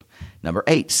story. Number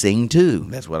 8, Sing 2.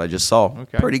 That's what I just saw.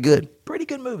 Okay. Pretty good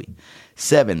movie.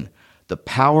 7, The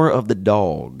Power of the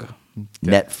Dog.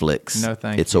 Netflix. No,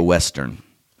 thank It's you. a Western.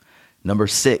 Number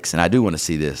 6, and I do want to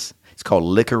see this. It's called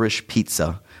Licorice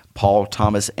Pizza. Paul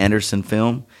Thomas Anderson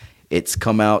film. It's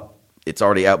come out. It's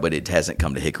already out, but it hasn't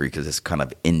come to Hickory because it's kind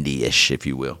of indie-ish, if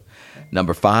you will.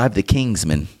 Number 5, The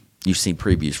Kingsman. You've seen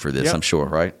previews for this, Yep. I'm sure,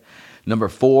 right? Number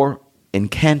 4,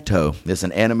 Encanto. It's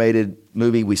an animated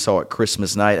movie we saw at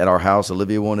Christmas night at our house.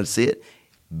 Olivia wanted to see it.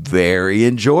 Very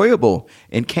enjoyable.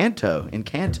 Encanto.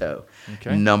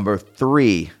 Okay. Number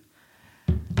 3,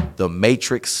 The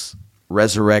Matrix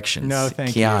Resurrections. No,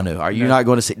 thank you. Keanu, are you No. not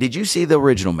going to see? Did you see the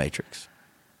original Matrix?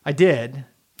 I did.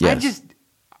 Yes. I just,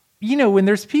 when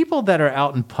there's people that are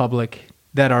out in public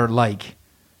that are like,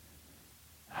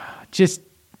 just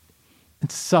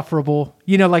insufferable.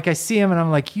 Like I see him and I'm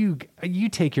like, you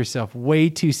take yourself way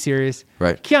too serious.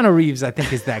 Right. Keanu Reeves, I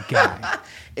think, is that guy.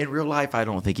 In real life, I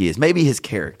don't think he is. Maybe his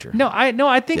character.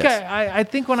 I think Yes. I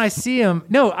think when I see him,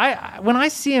 when I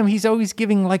see him, he's always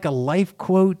giving like a life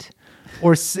quote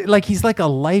or like he's like a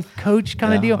life coach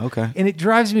kind of Yeah, deal. okay. And it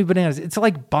drives me bananas. It's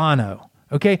like Bono.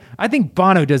 Okay. I think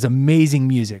Bono does amazing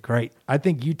music, right? I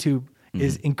think YouTube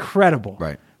is incredible.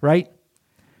 Right. Right.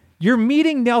 You're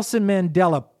meeting Nelson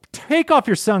Mandela. Take off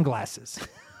your sunglasses.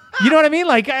 You know what I mean?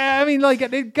 Like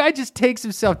the guy just takes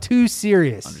himself too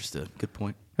serious. Understood. Good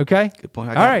point. Okay. Good point.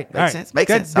 I All got it. right. Makes all right. sense.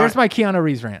 Makes sense. All There's right. my Keanu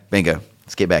Reeves rant. Bingo.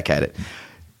 Let's get back at it.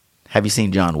 Have you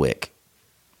seen John Wick?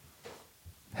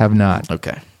 Have not.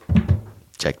 Okay.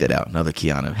 Check that out. Another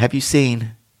Keanu. Have you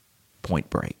seen Point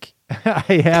Break?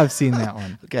 I have seen that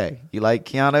one. Okay. You like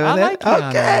Keanu in I that? like Keanu in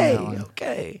okay. that one.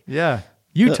 Okay. Yeah.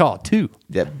 Utah too.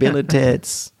 Yeah, Bill and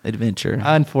Ted's Adventure.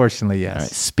 Unfortunately, yes. All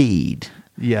right. Speed.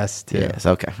 Yes, too. Yes.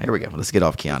 Okay. Here we go. Let's get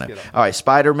off Keanu. All right.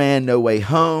 Spider-Man: No Way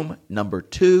Home. Number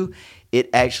 2. It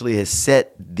actually has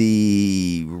set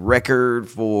the record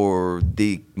for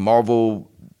the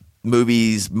Marvel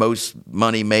movies most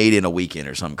money made in a weekend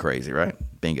or something crazy, right?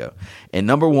 Bingo. And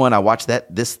number 1, I watched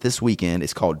that this weekend.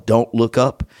 It's called Don't Look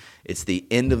Up. It's the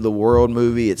end of the world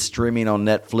movie. It's streaming on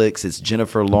Netflix. It's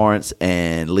Jennifer Lawrence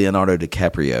and Leonardo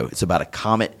DiCaprio. It's about a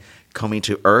comet coming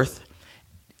to Earth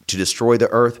to destroy the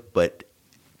Earth, but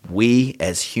we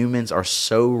as humans are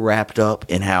so wrapped up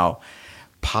in how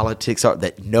politics are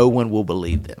that no one will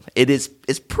believe them. It's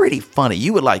pretty funny.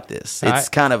 You would like this. It's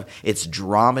it's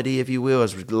dramedy, if you will.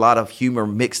 There's a lot of humor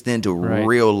mixed into Right.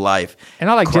 real life.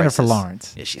 And I like crisis. Jennifer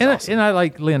Lawrence. Yeah, she's and, awesome. and I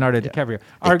like Leonardo DiCaprio.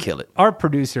 They kill it. Our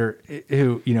producer,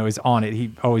 who is on it,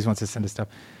 he always wants to send us stuff.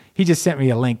 He just sent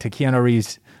me a link to Keanu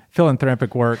Reeves'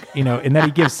 philanthropic work, and that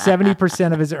he gives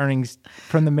 70% of his earnings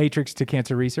from the Matrix to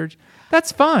cancer research.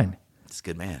 That's fine. It's a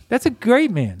good man. That's a great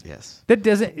man. Yes.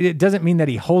 It doesn't mean that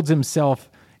he holds himself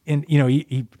in,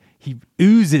 he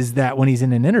oozes that when he's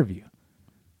in an interview.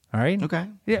 All right. Okay.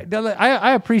 Yeah.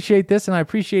 I appreciate this and I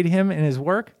appreciate him and his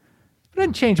work. It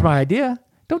doesn't change my idea.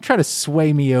 Don't try to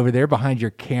sway me over there behind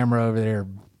your camera over there,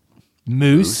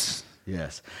 Moose.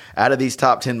 Yes. Out of these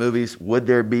top 10 movies, would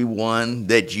there be one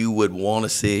that you would want to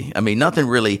see? I mean, nothing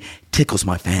really tickles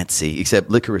my fancy except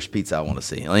Licorice Pizza I want to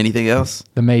see. Anything else?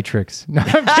 The Matrix. No,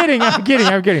 I'm kidding.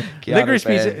 Keanu Licorice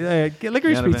fan. Pizza.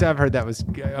 Licorice Keanu Pizza. fan. I've heard that was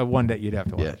one that you'd have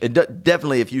to watch. Yeah.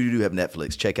 Definitely, if you do have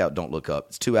Netflix, check out Don't Look Up.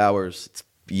 It's 2 hours.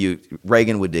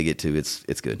 Reagan would dig it too.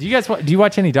 It's good. Do you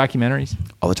watch any documentaries?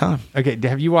 All the time. Okay.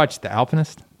 Have you watched The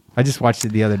Alpinist? I just watched it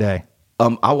the other day.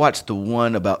 I watched the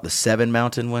one about the Seven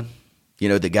Mountain one.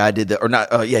 The guy did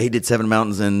he did 7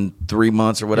 mountains in 3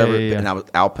 months or whatever. Yeah. And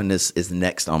Alpinist is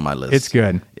next on my list. It's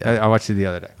good. Yeah. I watched it the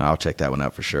other day. I'll check that one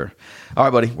out for sure. All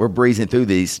right, buddy. We're breezing through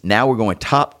these. Now we're going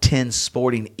top 10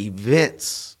 sporting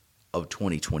events of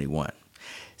 2021.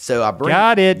 So I bring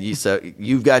Got it.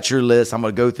 You've got your list. I'm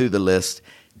going to go through the list.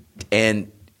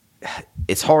 And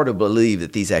it's hard to believe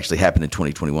that these actually happened in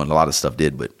 2021. A lot of stuff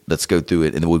did, but let's go through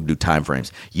it and then we'll do time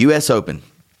frames. U.S. Open.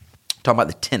 Talking about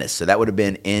the tennis. So that would have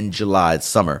been in July,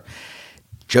 summer.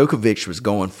 Djokovic was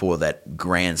going for that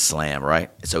Grand Slam,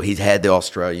 right? So he had the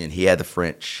Australian, he had the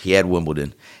French, he had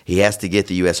Wimbledon. He has to get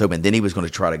the U.S. Open. Then he was going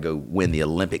to try to go win the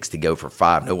Olympics to go for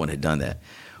 5. No one had done that.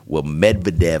 Well,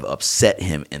 Medvedev upset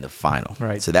him in the final.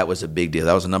 Right. So that was a big deal.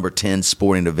 That was a number 10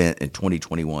 sporting event in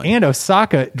 2021. And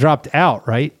Osaka dropped out,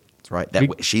 right? That's right.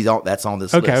 That's on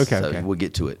this Okay, list. okay, So okay. we'll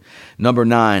get to it. Number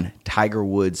 9, Tiger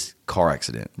Woods car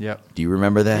accident. Yep. Do you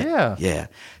remember that? Yeah. Yeah.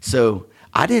 So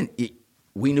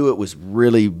we knew it was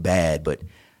really bad, but I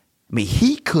mean,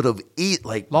 he could have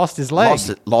Lost his leg.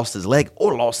 lost his leg,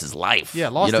 or lost his life. Yeah,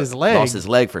 lost his leg. Lost his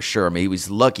leg for sure. I mean, he was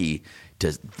lucky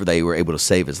they were able to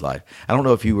save his life. I don't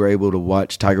know if you were able to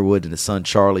watch Tiger Woods and his son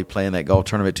Charlie playing that golf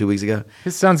tournament 2 weeks ago.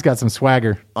 His son's got some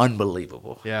swagger.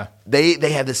 Unbelievable. Yeah. They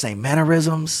have the same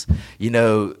mannerisms.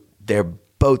 They're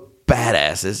both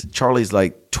badasses. Charlie's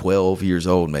like 12 years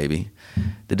old, maybe.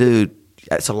 The dude,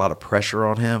 that's a lot of pressure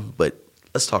on him, but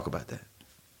let's talk about that.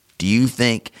 Do you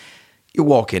think you're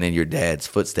walking in your dad's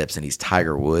footsteps and he's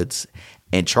Tiger Woods,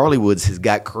 and Charlie Woods has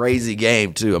got crazy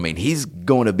game too? I mean, he's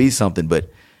going to be something,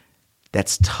 but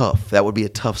that's tough. That would be a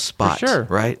tough spot, For sure.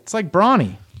 right? It's like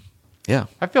Bronny. Yeah.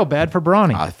 I feel bad for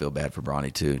Bronny. I feel bad for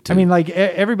Bronny too. I mean, like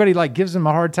everybody like gives him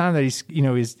a hard time that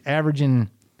he's averaging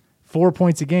 4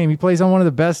 points a game. He plays on one of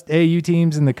the best AAU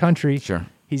teams in the country. Sure.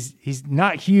 He's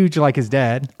not huge like his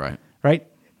dad. Right.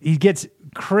 He gets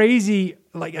crazy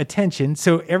like attention.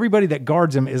 So everybody that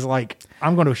guards him is like,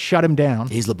 I'm going to shut him down.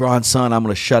 He's LeBron's son. I'm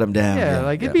going to shut him down.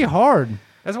 Yeah, it'd be hard.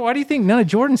 Why do you think none of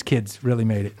Jordan's kids really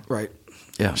made it? Right.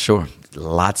 Yeah, sure.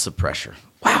 Lots of pressure.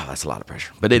 Wow, that's a lot of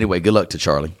pressure. But anyway, good luck to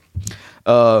Charlie.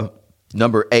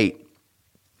 Number 8,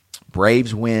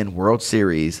 Braves win World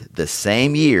Series the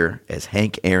same year as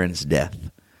Hank Aaron's death.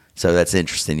 So that's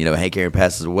interesting. Hank Aaron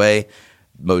passes away,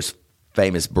 most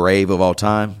famous Brave of all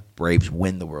time. Braves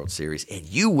win the World Series, and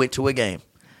you went to a game.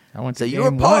 I went to so game you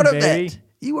were part one, of baby. that.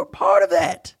 You were part of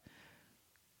that.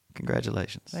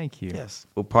 Congratulations. Thank you. Yes.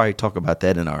 We'll probably talk about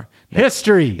that in our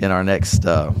history in our next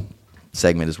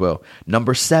segment as well.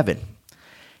 Number 7,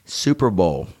 Super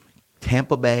Bowl.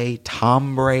 Tampa Bay,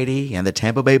 Tom Brady, and the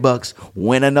Tampa Bay Bucks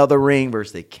win another ring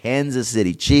versus the Kansas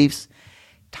City Chiefs.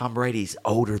 Tom Brady's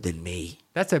older than me.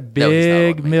 That's a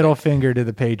big middle finger to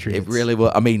the Patriots. It really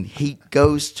will. I mean, he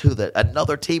goes to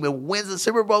another team and wins the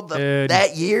Super Bowl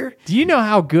that year. Do you know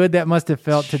how good that must have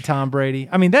felt to Tom Brady?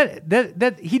 I mean,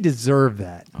 that he deserved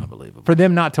that. Unbelievable. For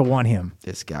them not to want him.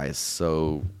 This guy is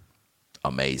so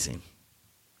amazing.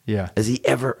 Yeah. Has he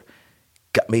ever?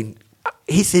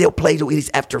 He said he'll play till he's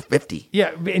after 50.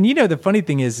 Yeah, and the funny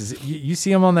thing is you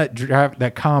see him on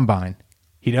that combine.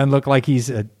 He doesn't look like he's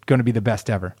going to be the best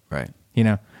ever. Right.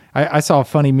 I saw a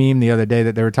funny meme the other day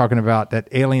that they were talking about that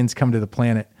aliens come to the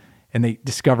planet and they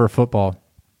discover football.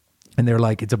 And they're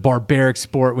like, it's a barbaric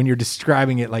sport. When you're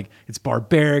describing it, like it's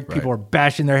barbaric. Right. People are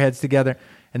bashing their heads together.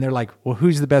 And they're like, well,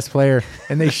 who's the best player?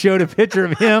 And they showed a picture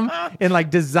of him in like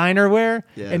designer wear.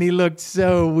 Yes. And he looked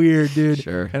so weird, dude.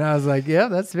 Sure. And I was like, yeah,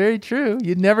 that's very true.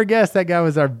 You'd never guess that guy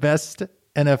was our best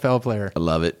NFL player. I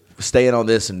love it. Staying on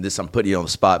this, and I'm putting you on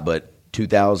the spot, but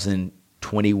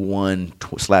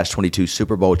 2021/22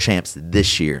 Super Bowl champs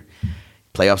this year.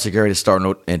 Playoffs are going to start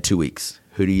in 2 weeks.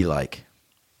 Who do you like?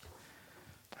 I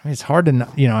mean, it's hard to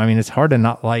not, it's hard to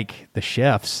not like the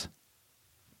Chiefs.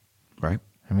 Right.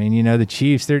 I mean, the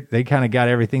Chiefs, they kind of got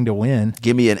everything to win.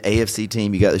 Give me an AFC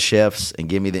team. You got the Chiefs, and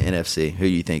give me the NFC. Who do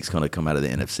you think is going to come out of the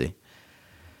NFC?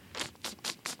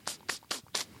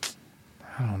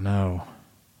 I don't know.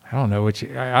 I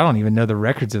don't even know the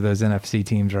records of those NFC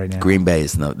teams right now. Green Bay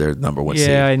is their number 1 seed.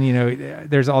 Yeah, and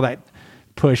there's all that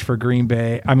push for Green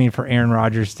Bay. I mean, for Aaron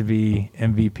Rodgers to be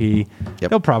MVP. Yep.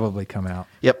 They'll probably come out.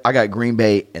 Yep, I got Green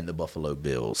Bay and the Buffalo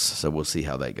Bills, so we'll see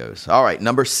how that goes. All right,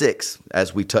 number 6,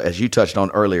 as you touched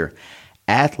on earlier,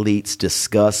 athletes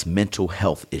discuss mental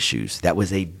health issues. That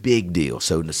was a big deal.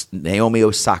 So Naomi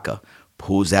Osaka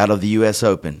pulls out of the U.S.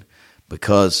 Open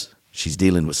because she's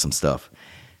dealing with some stuff.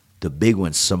 The big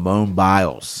one, Simone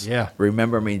Biles. Yeah.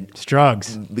 Remember,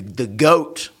 Strugs. the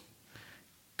GOAT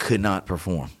could not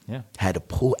perform. Yeah. Had to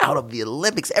pull out of the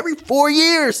Olympics every 4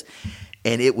 years.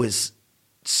 And it was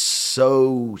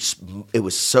so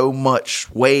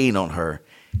much weighing on her.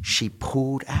 She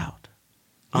pulled out.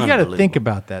 You got to think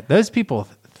about that. Those people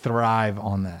thrive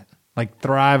on that.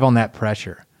 Thrive on that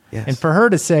pressure. Yes. And for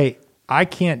her to say, I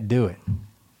can't do it.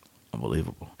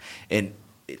 Unbelievable. And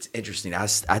it's interesting. I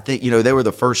think, they were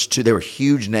the first two. They were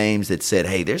huge names that said,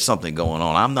 hey, there's something going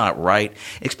on. I'm not right.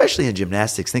 Especially in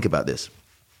gymnastics. Think about this.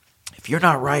 If you're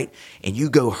not right and you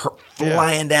go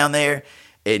flying down there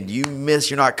and you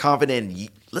miss, you're not confident.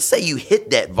 Let's say you hit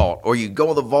that vault, or you go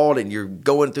on the vault and you're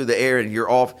going through the air and you're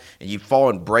off and you fall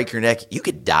and break your neck. You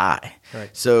could die. Right.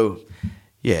 So,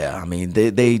 yeah, I mean,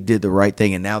 they did the right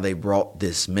thing, and now they brought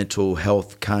this mental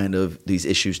health kind of these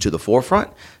issues to the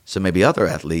forefront. So maybe other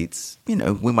athletes, we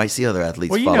might see other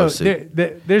athletes follow suit.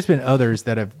 There's been others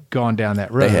that have gone down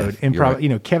that road. They have. And You're probably,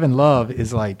 right. Kevin Love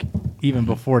is even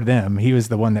before them, he was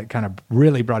the one that kind of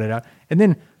really brought it out. And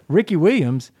then Ricky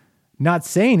Williams, not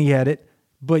saying he had it,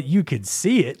 but you could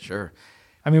see it. Sure.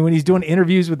 I mean, when he's doing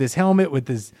interviews with his helmet, with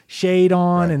his shade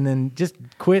on, Right. and then just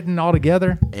quitting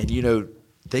altogether. And,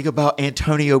 think about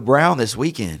Antonio Brown this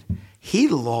weekend. He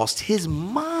lost his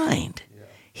mind.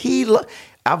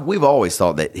 Yeah. We've always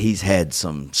thought that he's had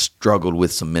struggled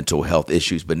with some mental health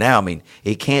issues, but now,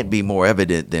 it can't be more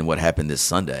evident than what happened this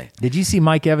Sunday. Did you see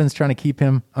Mike Evans trying to keep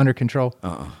him under control?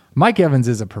 Mike Evans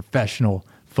is a professional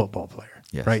football player,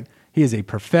 Yes. right? He is a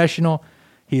professional.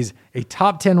 He's a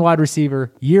top 10 wide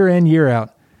receiver year in, year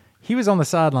out. He was on the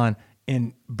sideline,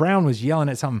 and Brown was yelling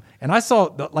at something. And I saw,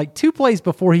 2 plays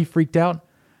before he freaked out,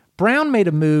 Brown made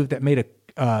a move that made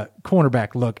a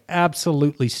cornerback look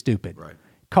absolutely stupid. Right.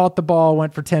 Caught the ball,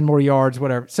 went for 10 more yards,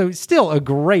 whatever. So still a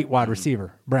great wide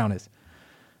receiver, Brown is.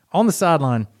 On the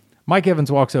sideline, Mike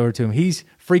Evans walks over to him. He's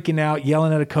freaking out,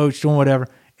 yelling at a coach, doing whatever.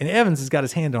 And Evans has got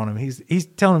his hand on him. He's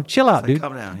telling him, chill out, dude.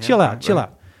 calm down. Yeah, chill out, right, chill right.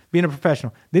 out. Being a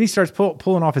professional. Then he starts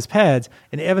pulling off his pads,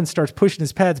 and Evans starts pushing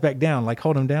his pads back down, like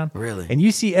holding him down. Really? And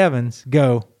you see Evans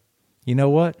go, you know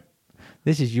what?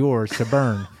 This is yours to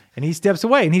burn. And he steps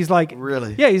away, and he's like,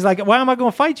 Really? Yeah, he's like, why am I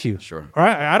going to fight you? Sure. Or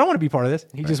I don't want to be part of this.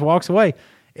 He just walks away.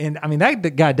 And I mean,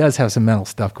 that guy does have some mental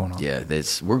stuff going on. Yeah,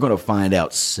 we're going to find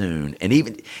out soon. And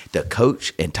even the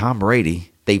coach and Tom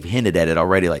Brady, they've hinted at it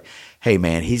already. Like, hey,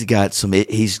 man, he's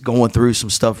going through some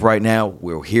stuff right now.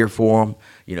 We're here for him.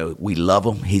 You know, we love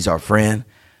him. He's our friend.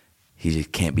 He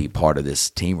just can't be part of this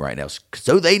team right now.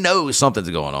 So they know something's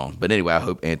going on. But anyway, I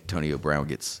hope Antonio Brown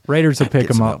gets Raiders will pick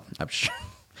gets him up.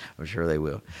 I'm sure they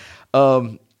will.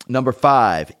 Number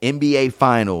 5, NBA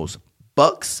Finals.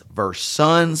 Bucks versus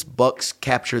Suns. Bucks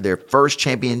capture their first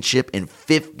championship in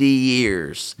 50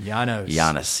 years.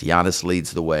 Giannis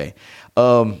leads the way.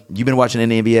 You been watching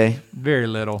any NBA? Very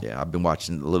little. Yeah, I've been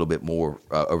watching a little bit more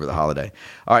over the holiday.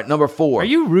 All right, number 4. Are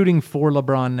you rooting for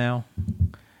LeBron now?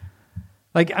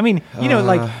 Like, I mean, you know,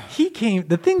 like he came.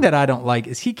 The thing that I don't like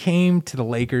is he came to the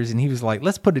Lakers and he was like,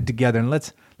 "Let's put it together and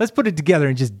let's put it together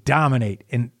and just dominate."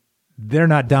 And they're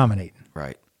not dominating,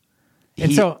 right?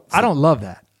 And so I don't love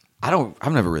that.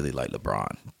 I've never really liked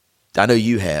LeBron. I know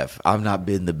you have. I've not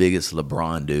been the biggest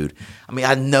LeBron dude. I mean,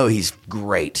 I know he's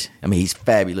great. I mean, he's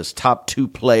fabulous. Top 2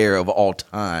 player of all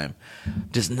time.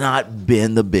 Just not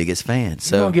been the biggest fan.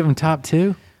 So You don't give him top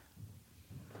 2?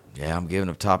 yeah, I'm giving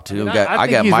him top 2. I mean, I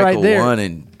think got he's right Michael there. 1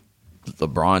 and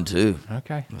LeBron 2.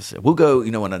 Okay. We'll go,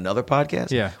 on another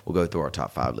podcast. Yeah. We'll go through our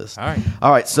top 5 list. All right.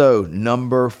 All right. So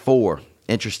number 4.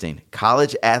 Interesting.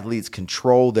 College athletes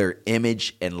control their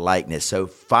image and likeness. So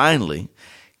finally,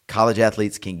 college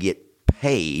athletes can get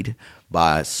paid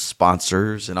by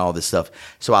sponsors and all this stuff.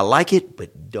 So I like it,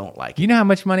 but don't like it. You know how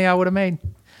much money I would have made?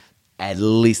 At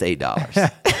least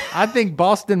 $8. I think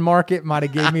Boston Market might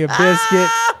have gave me a biscuit,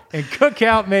 and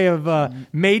Cookout may have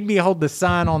made me hold the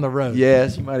sign on the road.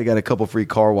 Yes, you might have got a couple free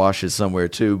car washes somewhere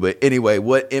too. But anyway,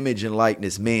 what image and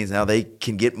likeness means, now they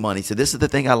can get money. So this is the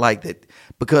thing I like, that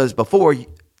because before,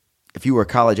 if you were a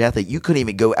college athlete, you couldn't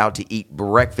even go out to eat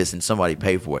breakfast and somebody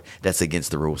pay for it. That's against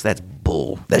the rules. That's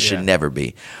bull. That should never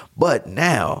be. But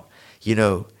now,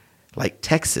 like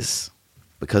Texas,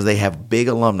 because they have big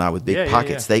alumni with big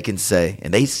pockets, they can say,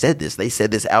 and they said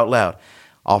this out loud,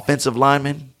 offensive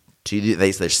linemen,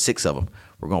 there's 6 of them.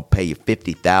 We're going to pay you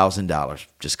 $50,000.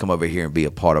 Just come over here and be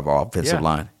a part of our offensive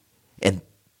line. And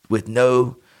with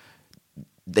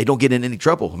they don't get in any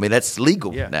trouble. I mean, that's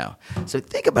legal now. So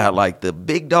think about like the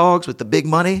big dogs with the big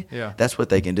money. Yeah. That's what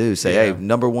they can do. Say, hey,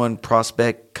 number 1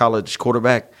 prospect, college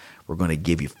quarterback, we're going to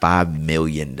give you $5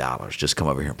 million. Just come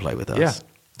over here and play with us. Yeah.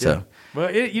 So, well,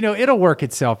 it'll work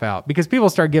itself out because people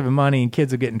start giving money and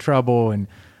kids will get in trouble, and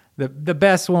the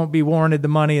best won't be warranted the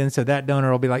money, and so that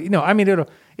donor will be like,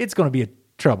 it's going to be a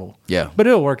trouble. Yeah. But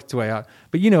it'll work its way out.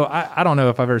 But I don't know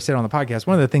if I've ever said on the podcast,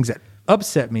 one of the things that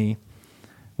upset me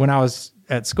when I was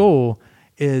at school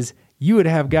is you would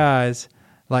have guys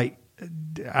like,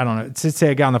 I don't know, let's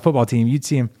say a guy on the football team, you'd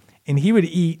see him and he would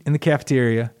eat in the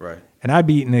cafeteria. Right. And I'd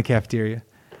be eating in the cafeteria,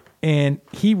 and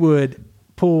he would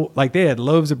pull, like they had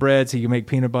loaves of bread so you could make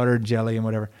peanut butter and jelly and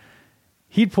whatever.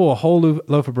 He'd pull a whole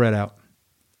loaf of bread out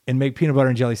and make peanut butter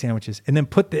and jelly sandwiches and then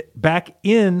put it back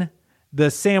in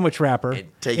the sandwich wrapper and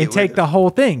take the whole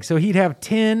thing. So he'd have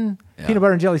 10 peanut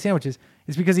butter and jelly sandwiches.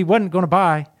 It's because he wasn't going to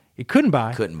buy, he couldn't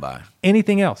buy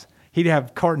anything else. He'd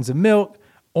have cartons of milk,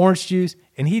 orange juice,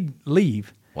 and he'd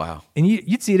leave. wow. And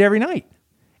you'd see it every night.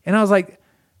 And I was like,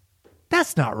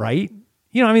 that's not right.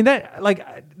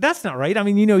 That's not right. I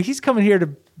mean, he's coming here to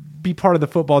be part of the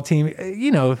football team.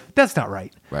 That's not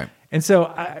right. Right. And so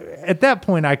at that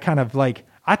point, I kind of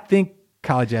I think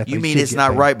college athletes. You mean it's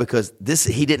not right because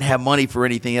he didn't have money for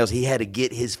anything else. He had to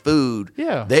get his food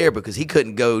there because he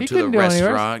couldn't go to the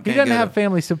restaurant. He didn't have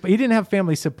family support. He didn't have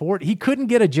family support. He couldn't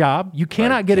get a job. You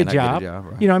cannot get a job.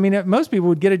 Right. Most people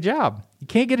would get a job. You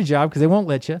can't get a job because they won't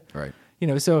let you. Right.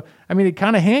 So it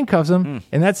kind of handcuffs him,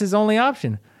 and that's his only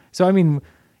option. So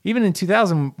even in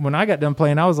 2000 when I got done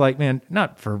playing, I was like, man,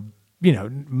 not for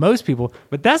most people,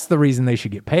 but that's the reason they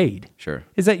should get paid. Sure.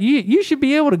 Is that you should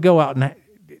be able to go out and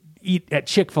eat at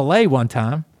Chick-fil-A one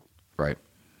time. Right.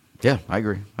 Yeah, I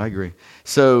agree.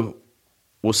 So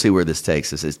we'll see where this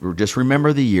takes us. Just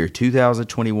remember the year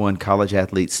 2021, college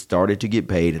athletes started to get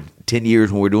paid. In 10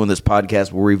 years when we're doing this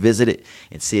podcast, we'll revisit it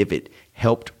and see if it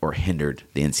helped or hindered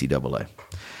the NCAA.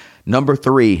 Number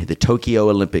 3, the Tokyo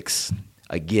Olympics.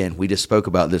 Again, we just spoke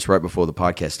about this right before the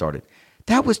podcast started.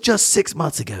 That was just 6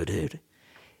 months ago, dude.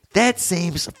 That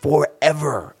seems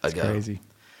forever ago. Crazy.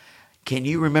 Can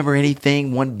you remember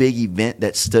anything, one big event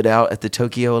that stood out at the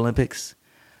Tokyo Olympics?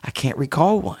 I can't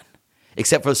recall one,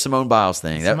 except for the Simone Biles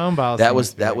thing. Simone Biles that thing was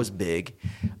was that big. was big.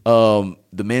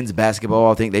 The men's basketball,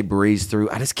 I think they breezed through.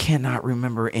 I just cannot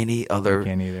remember any other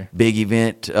can't either. big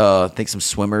event. I think some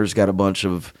swimmers got a bunch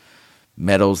of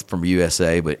medals from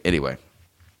USA, but anyway.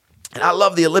 And I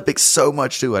love the Olympics so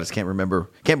much too. I just can't remember.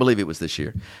 Can't believe it was this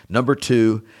year. Number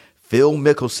 2, Phil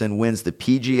Mickelson wins the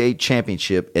PGA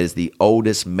Championship as the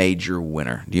oldest major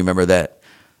winner. Do you remember that?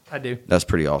 I do. That's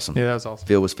pretty awesome. Yeah, that was awesome.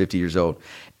 Phil was 50 years old.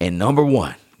 And number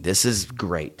 1, this is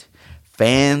great.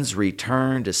 Fans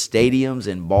return to stadiums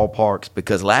and ballparks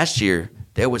because last year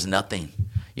there was nothing.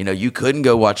 You know, you couldn't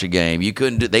go watch a game. You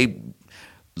couldn't do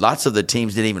lots of the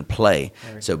teams didn't even play.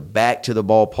 So back to the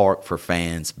ballpark for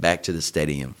fans, back to the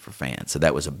stadium for fans. So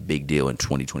that was a big deal in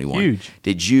 2021. Huge.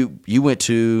 Did you went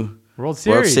to World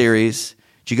Series.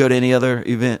 Did you go to any other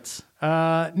events?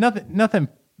 Nothing.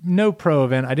 No pro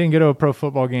event. I didn't go to a pro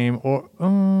football game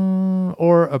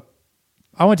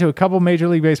I went to a couple Major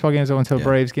League Baseball games. I went to a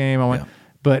Braves game.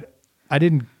 But I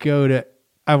didn't go to.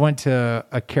 I went to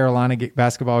a Carolina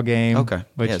basketball game. Okay.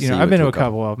 But Yeah, you so know, you I've been to went a to a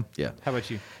couple of them. Yeah. How about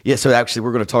you? Yeah, so actually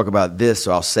we're going to talk about this,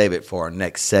 so I'll save it for our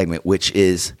next segment, which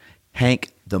is,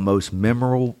 Hank, the most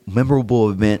memorable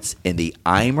events in the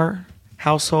Eimer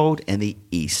household and the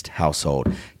East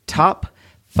household. Top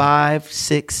 5,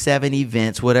 6, 7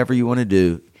 events, whatever you want to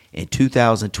do, in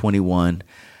 2021,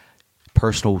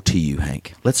 personal to you,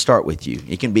 Hank. Let's start with you.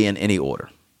 It can be in any order.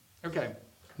 Okay.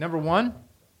 Number 1.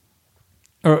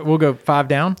 Or we'll go 5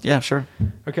 down. Yeah, sure.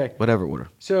 Okay. Whatever order.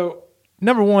 So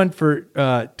number 1 for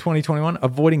 2021,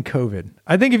 avoiding COVID.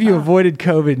 I think if you avoided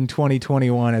COVID in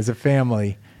 2021 as a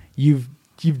family, you've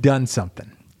done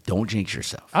something. Don't jinx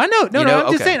yourself. I know. No,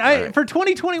 I'm just okay, saying. all right. For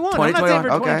 2021. I'm not saying for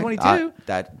 2022.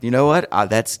 You know what?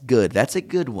 That's good. That's a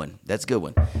good one. That's a good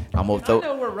one. I'm gonna I throw.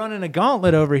 know we're running a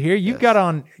gauntlet over here. You've got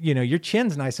on, your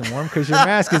chin's nice and warm because your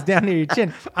mask is down near your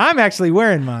chin. I'm actually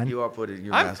wearing mine. You are putting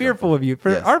your I'm mask fearful on. of you. For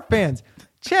Yes. our fans,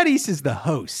 Chad East is the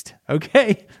host,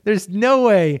 okay? There's no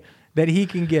way that he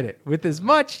can get it. With as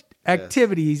much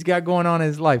activity he's got going on in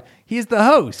his life, he is the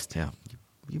host. Yeah,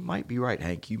 you might be right,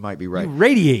 Hank. You might be right. You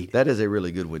radiate. That is a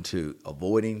really good one too.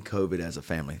 Avoiding COVID as a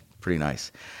family, pretty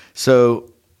nice.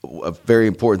 So, a very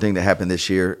important thing that happened this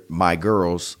year. My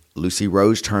girls, Lucy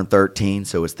Rose turned 13,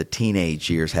 so it's the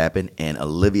teenage years happened, and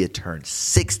Olivia turned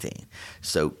 16.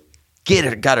 So,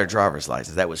 got her driver's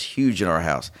license. That was huge in our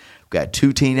house. We've got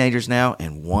 2 teenagers now,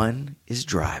 and 1 is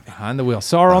driving. Behind the wheel.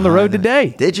 Saw her on the road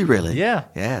today. Did you really? Yeah.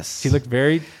 Yes. She looked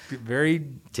very, very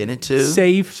 10 and 2.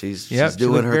 safe. She's Yep, she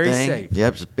doing looked her very thing. safe.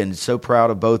 Yep. Just been so proud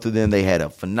of both of them. They had a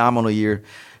phenomenal year.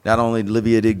 Not only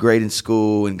Olivia did great in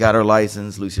school and got her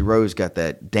license, Lucy Rose got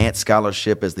that dance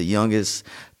scholarship as the youngest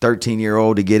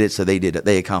 13-year-old to get it. So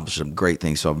they accomplished some great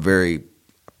things. So I'm very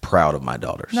proud of my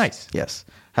daughters. Nice. Yes.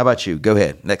 How about you? Go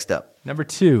ahead. Next up. Number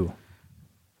 2,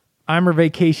 Eimer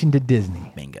vacation to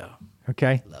Disney. Bingo.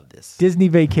 Okay? Love this. Disney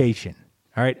vacation.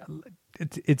 All right.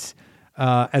 It's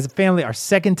as a family, our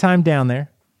second time down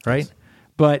there, right?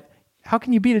 But how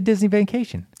can you beat a Disney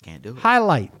vacation? Can't do it.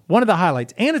 Highlight. One of the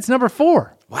highlights. And it's number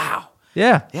 4. Wow.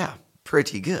 Yeah. Yeah.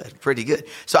 Pretty good. Pretty good.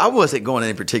 So I wasn't going in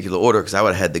any particular order because I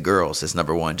would have had the girls as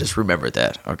number 1. Just remember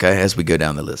that, okay? As we go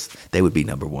down the list, they would be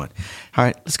number 1. All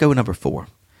right, let's go with number 4.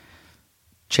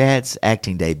 Chad's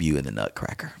acting debut in The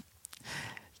Nutcracker.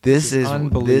 This is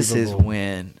unbelievable.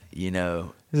 when,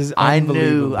 This is I knew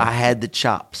unbelievable. I had the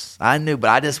chops. I knew, but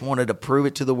I just wanted to prove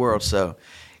it to the world. So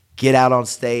get out on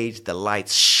stage, the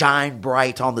lights shine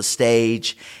bright on the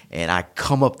stage, and I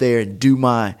come up there and do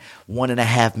my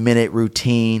 1.5 minute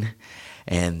routine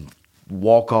and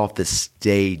walk off the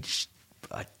stage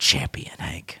a champion,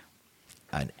 Hank.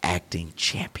 An acting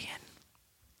champion.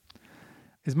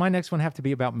 Does my next one have to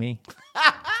be about me?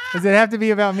 Does it have to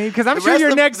be about me? Because I'm The sure rest your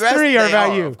of- next the rest 3 are they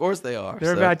about you. Of course they are.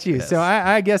 They're So, about you. yes. So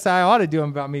I guess I ought to do them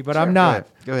about me, but I'm Sure, not.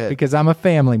 go ahead. Because I'm a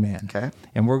family man. Okay.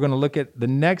 And we're going to look at the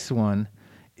next one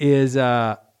is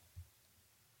Harris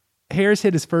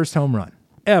hit his first home run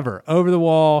ever over the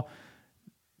wall.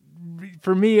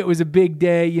 For me, it was a big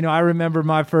day. I remember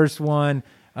my first one,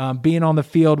 being on the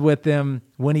field with him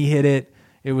when he hit it.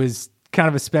 It was kind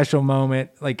of a special moment.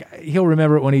 Like, he'll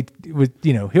remember it when he was,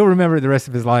 he'll remember it the rest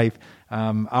of his life.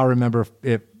 I'll remember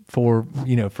it for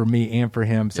me and for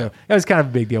him. So that was kind of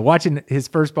a big deal. Watching his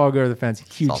first ball go to the fence,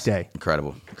 huge Awesome. day.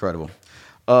 Incredible.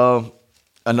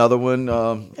 Another one,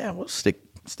 we'll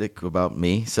stick about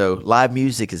me. So live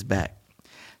music is back.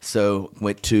 So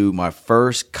went to my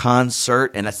first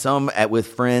concert, and some with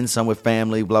friends, some with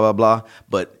family, blah, blah, blah.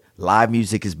 But live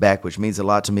music is back, which means a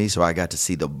lot to me. So I got to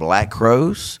see the Black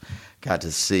Crowes, got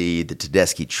to see the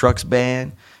Tedeschi Trucks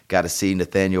Band, Got to see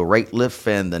Nathaniel Rateliff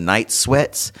and the Night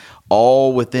Sweats,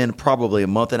 all within probably a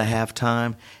month and a half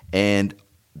time. And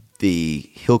the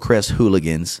Hillcrest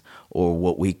Hooligans, or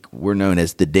what we're known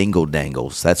as the Dingle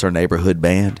Dangles. That's our neighborhood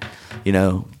band.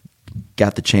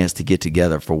 Got the chance to get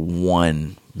together for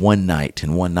one night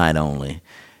and one night only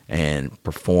and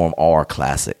perform all our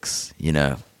classics,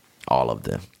 all of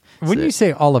them. When you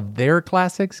say all of their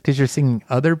classics, because you're singing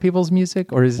other people's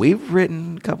music, or is We've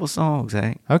written a couple songs,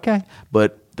 Hank. Okay.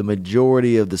 But the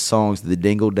majority of the songs the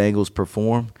Dingle Dangles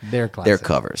perform, They're classics. They're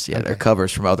covers. Yeah, they're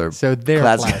covers from other So they're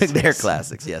classics. They're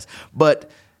classics, yes. But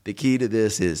the key to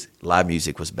this is live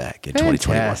music was back in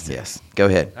 2021. Fantastic. Yes. Go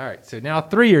ahead. All right, so now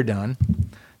 3 are done.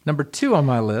 Number 2 on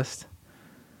my list,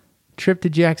 trip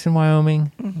to Jackson,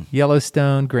 Wyoming,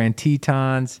 Yellowstone, Grand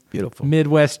Tetons. Beautiful.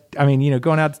 Midwest. I mean,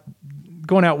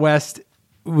 going out west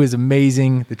was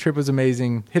amazing. The trip was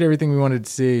amazing. Hit everything we wanted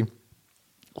to see.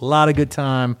 A lot of good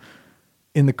time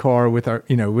in the car with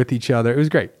with each other. It was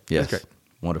great. Yes. It was great.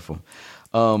 Wonderful.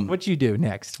 What'd you do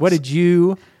next? What did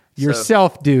you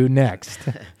yourself do next?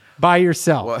 By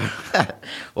yourself.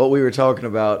 Well, we were talking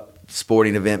about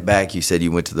sporting event back. You said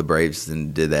you went to the Braves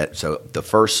and did that. So the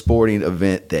first sporting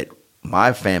event that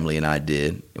my family and I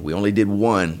did, and we only did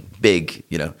one big,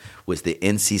 was the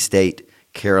NC State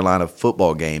Carolina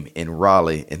football game in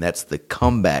Raleigh, and that's the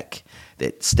comeback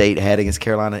that State had against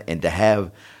Carolina. And to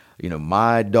have,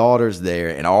 my daughters there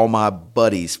and all my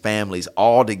buddies, families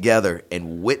all together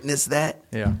and witness that,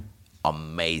 Yeah.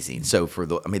 amazing. So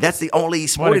that's the only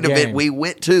sporting game. event we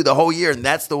went to the whole year, and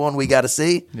that's the one we got to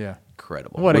see. Yeah.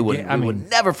 Incredible. What a we game. would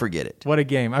never forget it. What a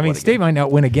game. I What mean, a State game. might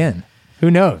not win again. Who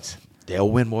knows? They'll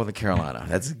win more than Carolina.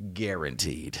 That's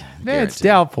guaranteed. Yeah, it's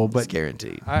doubtful, but it's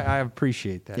guaranteed. I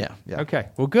appreciate that. Yeah. Okay.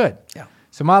 Well, good. Yeah.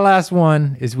 So my last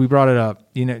one is, we brought it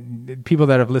up. People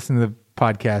that have listened to the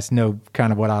podcast know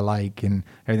kind of what I like and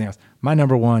everything else. My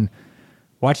number one,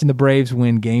 watching the Braves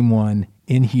win Game 1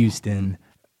 in Houston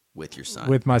With your son.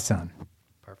 with my son.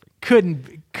 Perfect.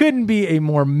 Couldn't be a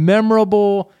more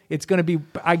memorable. It's going to be,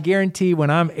 I guarantee, when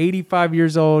I'm 85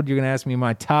 years old, you're going to ask me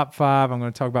my top 5. I'm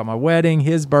going to talk about my wedding,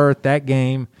 his birth, that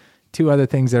game, 2 other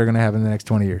things that are going to happen in the next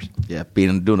 20 years. Yeah,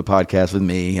 doing a podcast with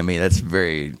me. I mean, that's a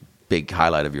very big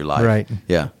highlight of your life. Right.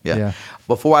 Yeah.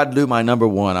 Before I do my number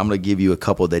one, I'm going to give you a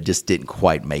couple that just didn't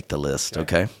quite make the list,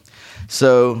 okay?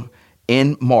 So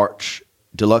in March,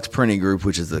 Deluxe Printing Group,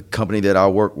 which is the company that I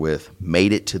work with,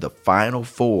 made it to the Final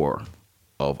Four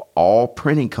of all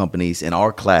printing companies in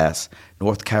our class,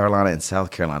 North Carolina and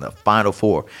South Carolina, Final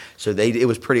Four. So it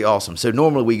was pretty awesome. So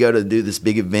normally we go to do this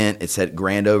big event. It's at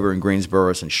Grandover in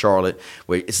Greensboro and Charlotte,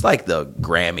 where it's like the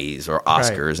Grammys or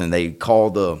Oscars, and they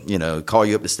call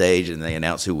you up the stage and they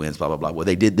announce who wins, blah, blah, blah. Well,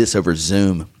 they did this over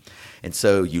Zoom. And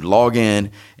so you log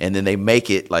in, and then they make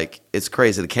it like, it's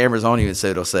crazy. The camera's on you, and so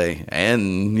it'll say,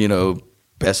 and,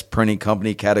 Best Printing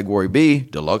Company Category B,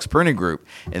 Deluxe Printing Group.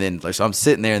 And then so I'm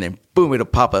sitting there, and then boom, it'll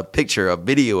pop a picture, a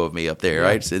video of me up there,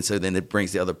 right? And so then it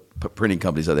brings the other printing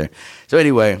companies up there. So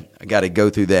anyway, I got to go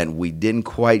through that, and we didn't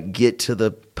quite get to the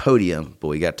podium, but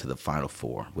we got to the Final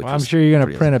Four. Well, I'm sure you're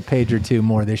going to print a page or 2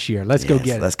 more this year. Let's go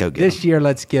get it. Let's go get this them. year.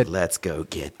 Let's go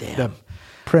get them. the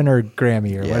printer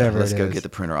Grammy or whatever it is. Let's go get the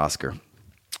printer Oscar.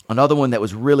 Another one that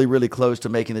was really, really close to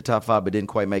making the top 5 but didn't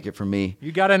quite make it for me.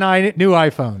 You got a new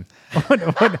iPhone.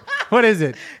 What is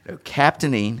it?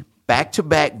 Captaining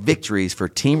back-to-back victories for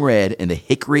Team Red in the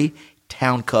Hickory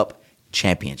Town Cup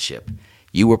Championship.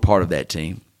 You were part of that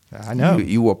team. I know.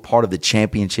 You were part of the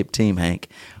championship team, Hank.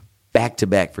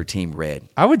 Back-to-back for Team Red.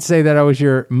 I would say that I was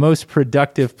your most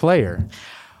productive player.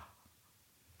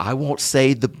 I won't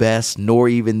say the best, nor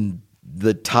even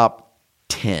the top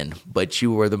 10, but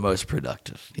you were the most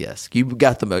productive. Yes, you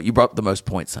brought the most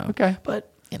points home. Okay,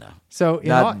 but so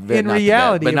in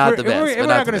reality, but not the best. We're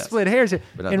not going to split hairs here.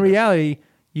 In reality,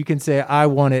 you can say I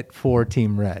won it for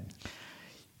Team Red.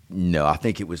 No, I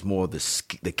think it was more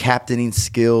the captaining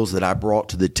skills that I brought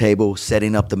to the table,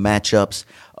 setting up the matchups,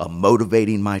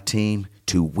 motivating my team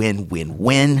to win.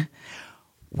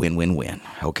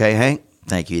 Okay, Hank?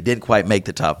 Thank you. It didn't quite make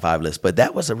the top 5 list, but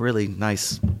that was a really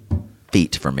nice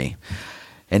feat for me.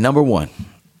 And number 1,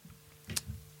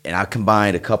 and I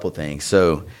combined a couple things.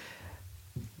 So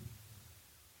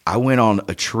I went on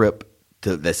a trip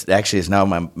that's actually is now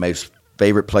my most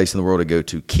favorite place in the world to go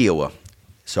to, Kiowa.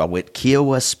 So I went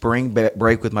Kiowa spring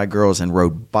break with my girls and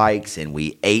rode bikes, and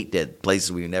we ate at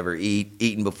places we've never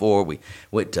eaten before. We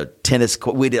went to tennis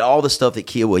court. We did all the stuff that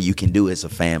Kiowa you can do as a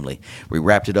family. We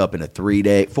wrapped it up in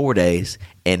 4 days,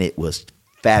 and it was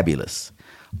fabulous.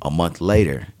 A month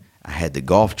later, I had the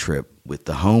golf trip with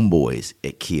the homeboys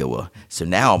at Kiowa. So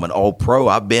now I'm an all pro.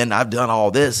 I've done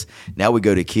all this. Now we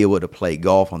go to Kiowa to play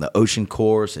golf on the Ocean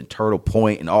Course and Turtle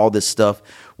Point and all this stuff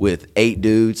with 8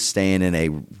 dudes staying in a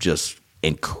just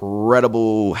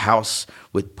incredible house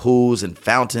with pools and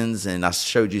fountains. And I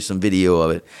showed you some video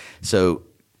of it. So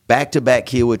back-to-back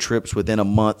Kiowa trips within a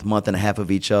month and a half of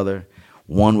each other.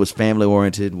 One was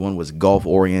family-oriented, one was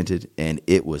golf-oriented, and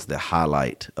it was the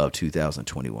highlight of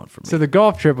 2021 for me. So the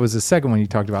golf trip was the second one you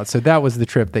talked about. So that was the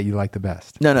trip that you liked the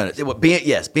best. No.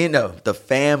 The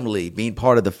family, being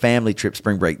part of the family trip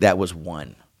spring break, that was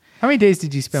one. How many days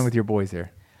did you spend with your boys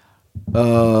there?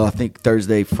 I think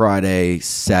Thursday, Friday,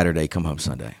 Saturday, come home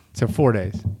Sunday. So 4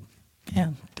 days.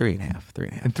 Yeah,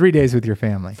 3.5. And 3 days with your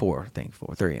family. 4, I think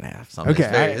 3.5. Something.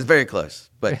 Okay, It's very close.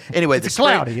 But anyway, It's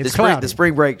cloudy. The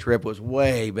spring break trip was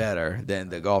way better than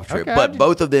the golf trip. Okay, but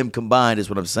both of them combined is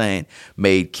what I'm saying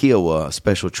made Kiowa a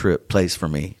special trip place for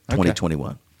me.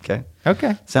 2021. Okay.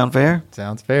 Okay. Sound fair?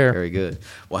 Sounds fair. Very good.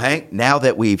 Well, Hank, now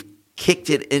that we've kicked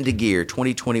it into gear,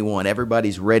 2021,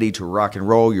 everybody's ready to rock and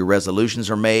roll. Your resolutions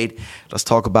are made. Let's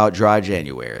talk about dry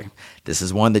January. This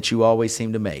is one that you always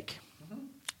seem to make.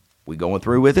 We going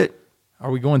through with it?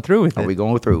 Are we going through with it? Are we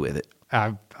going through with it?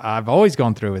 I've always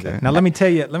gone through with it. Now let me tell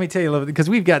you a little bit, because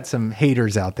we've got some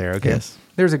haters out there. Okay. Yes.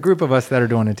 There's a group of us that are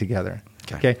doing it together.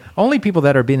 Okay. Only people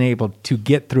that are being able to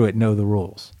get through it know the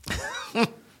rules.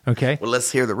 Okay. Well,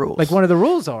 let's hear the rules. Like one of the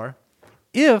rules are,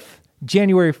 if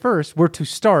January 1st were to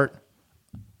start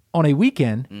on a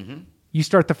weekend, you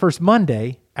start the first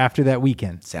Monday after that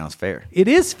weekend. Sounds fair. It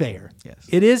is fair. Yes.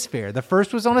 It is fair. The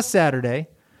first was on a Saturday.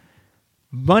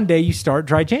 Monday you start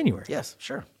dry January. Yes,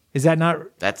 sure. Is that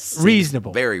not That's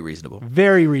reasonable? Very reasonable.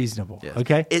 Very reasonable. Yes.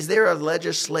 Okay. Is there a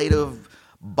legislative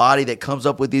body that comes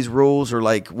up with these rules, or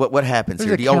like what happens There's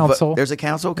here? a Do y'all council. There's a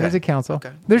council. Okay. There's a council.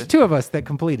 Okay. There's 2 of us that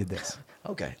completed this.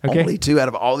 Okay. Okay. Only 2 out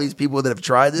of all these people that have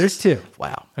tried this. There's 2.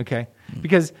 Wow. Okay.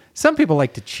 Because some people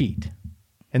like to cheat,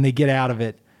 and they get out of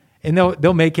it, and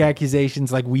they'll make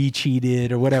accusations like we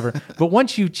cheated or whatever. But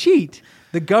once you cheat,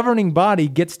 the governing body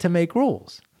gets to make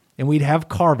rules. And we'd have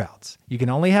carve-outs. You can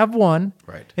only have one.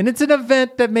 Right. And it's an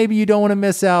event that maybe you don't want to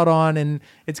miss out on, and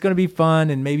it's going to be fun,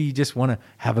 and maybe you just want to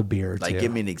have a beer or two. Like,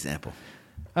 give me an example.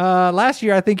 Last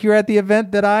year, I think you were at the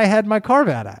event that I had my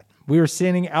carve-out at. We were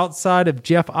sitting outside of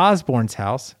Jeff Osborne's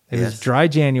house. It was Yes. dry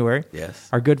January. Yes.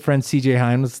 Our good friend CJ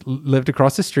Hines lived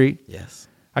across the street. Yes.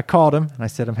 I called him, and I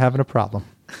said, I'm having a problem.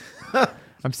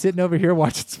 I'm sitting over here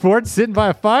watching sports, sitting by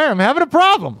a fire. I'm having a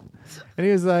problem. And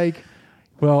he was like,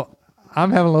 well, I'm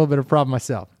having a little bit of a problem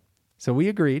myself. So we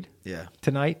agreed. Yeah.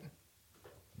 Tonight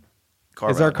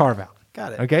Carve is our out. carve out.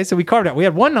 Got it. Okay, so we carved out. We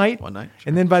had one night. One night, sure.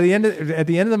 And then by the end at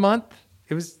the end of the month,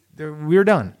 we were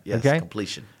done. Yes. Okay.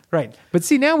 Completion. Right. But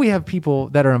see, now we have people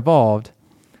that are involved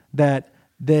that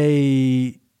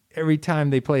every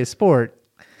time they play a sport,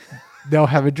 they'll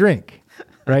have a drink.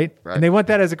 Right? Right. And they want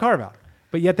that as a carve out.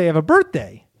 But yet they have a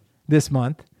birthday this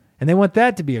month and they want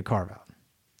that to be a carve out.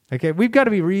 Okay. We've got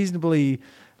to be reasonably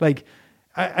like,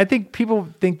 I think people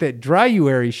think that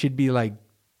dry-uary should be like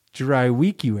dry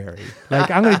week-uary. Like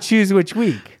I'm going to choose which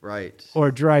week. Right.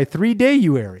 Or dry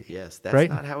 3-day-uary. Yes. That's right?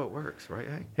 not how it works, right,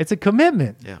 Hank? It's a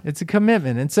commitment. Yeah. It's a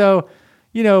commitment. And so,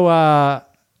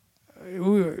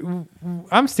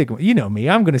 I'm sticking with, me,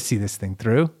 I'm going to see this thing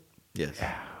through. Yes.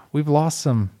 We've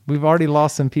already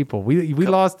lost some people. We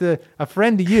lost a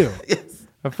friend to you. Yes.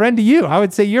 A friend to you. I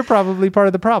would say you're probably part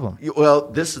of the problem. Well,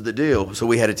 this is the deal. So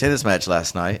we had a tennis match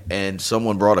last night, and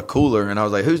someone brought a cooler, and I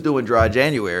was like, who's doing dry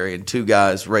January? And 2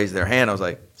 guys raised their hand. I was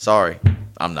like, sorry,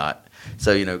 I'm not.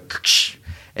 So,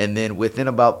 and then within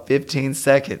about 15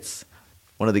 seconds,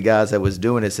 one of the guys that was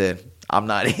doing it said, I'm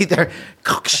not either.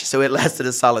 So it lasted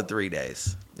a solid 3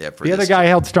 days. Yeah. The other guy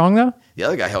held strong, though? The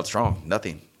other guy held strong.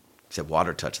 Nothing except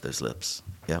water touched those lips.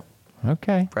 Yep.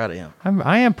 Okay. Proud of him.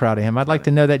 I am proud of him. I'd like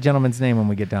to know that gentleman's name when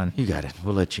we get done. You got it.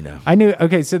 We'll let you know. I knew.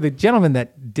 Okay, so the gentleman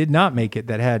that did not make it,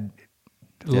 that had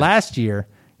last year,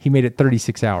 he made it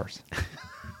 36 hours.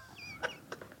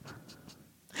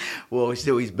 Well,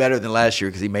 he's better than last year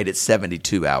because he made it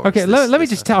 72 hours. Okay, let me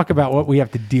just talk about what we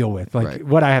have to deal with, like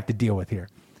what I have to deal with here.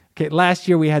 Okay, last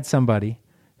year we had somebody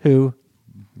who,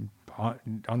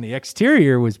 on the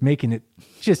exterior, was making it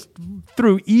just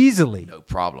through easily. No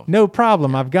problem. No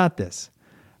problem. I've got this.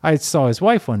 I saw his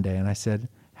wife one day and I said,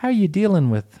 how are you dealing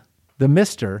with the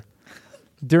mister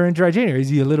during dry January? Is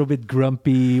he a little bit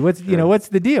grumpy? What's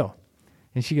the deal?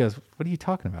 And she goes, what are you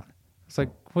talking about? It's like,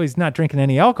 well, he's not drinking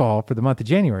any alcohol for the month of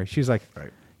January. She was like,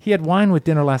 he had wine with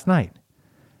dinner last night.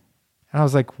 And I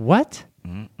was like, what?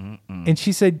 And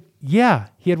she said, yeah,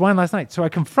 he had wine last night. So I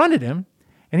confronted him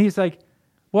and he's like,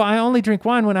 well, I only drink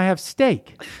wine when I have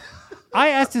steak. I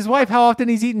asked his wife how often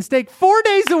he's eating steak. 4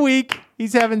 days a week,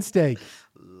 he's having steak.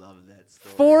 Love that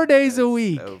story. 4 days a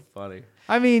week. So funny.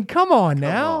 I mean, come on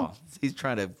now. Oh, he's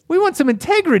trying to. We want some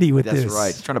integrity with That's this. right.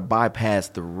 He's trying to bypass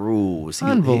the rules.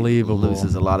 Unbelievable. He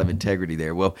loses a lot of integrity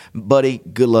there. Well, buddy,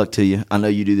 good luck to you. I know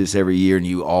you do this every year, and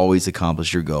you always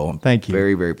accomplish your goal. I'm Thank you.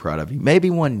 Very, very proud of you. Maybe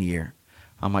one year,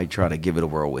 I might try to give it a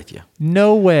whirl with you.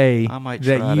 No way I might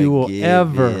try that to you will give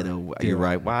ever. it a, You're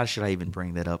right. Why should I even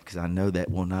bring that up? Because I know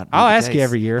that will not. Be I'll the ask you case.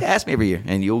 every year. Yeah, ask me every year,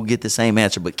 and you'll get the same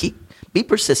answer. But be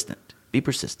persistent. Be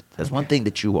persistent. That's one thing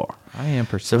that you are. I am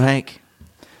So, persistent. Hank,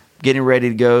 getting ready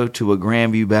to go to a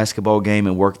Grandview basketball game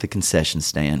and work the concession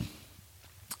stand.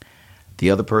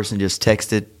 The other person just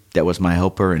texted. That was my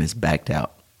helper, and is backed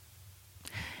out.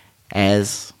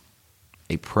 As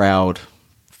a proud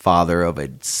father of a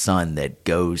son that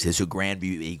is a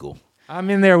Grandview Eagle. I'm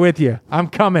in there with you. I'm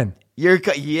coming.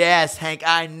 Yes, Hank,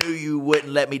 I knew you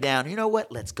wouldn't let me down. You know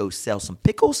what? Let's go sell some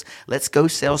pickles. Let's go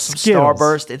sell some Skittles.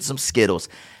 Starburst and some Skittles.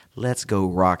 Let's go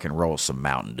rock and roll some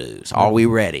Mountain Dews. Are we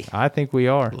ready? I think we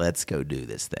are. Let's go do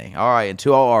this thing. All right, and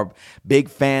to all our big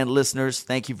fan listeners,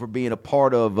 thank you for being a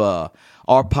part of our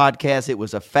podcast. It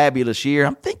was a fabulous year.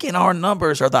 I'm thinking our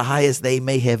numbers are the highest they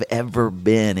may have ever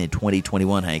been in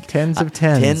 2021, Hank. Tens of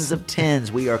tens. Tens of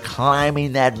tens. We are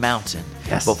climbing that mountain.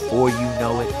 Yes. Before you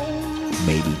know it,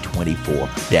 maybe 24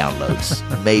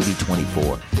 downloads. Maybe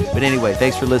 24. But anyway,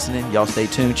 thanks for listening. Y'all stay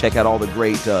tuned. Check out all the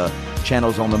great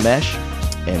channels on the Mesh.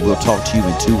 And we'll talk to you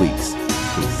in 2 weeks.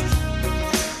 Peace.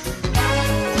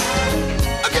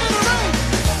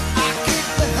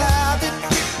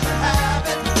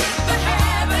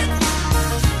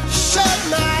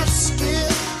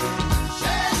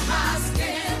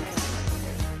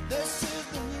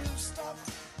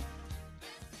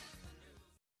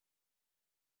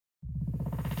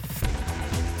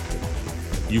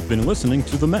 You've been listening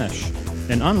to The Mesh,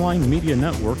 an online media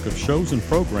network of shows and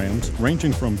programs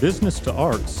ranging from business to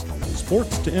arts,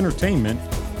 sports to entertainment,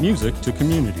 music to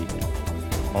community.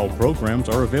 All programs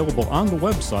are available on the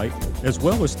website as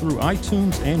well as through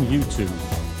iTunes and YouTube.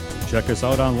 Check us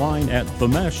out online at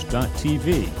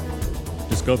themesh.tv.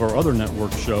 Discover other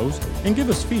network shows and give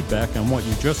us feedback on what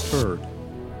you just heard.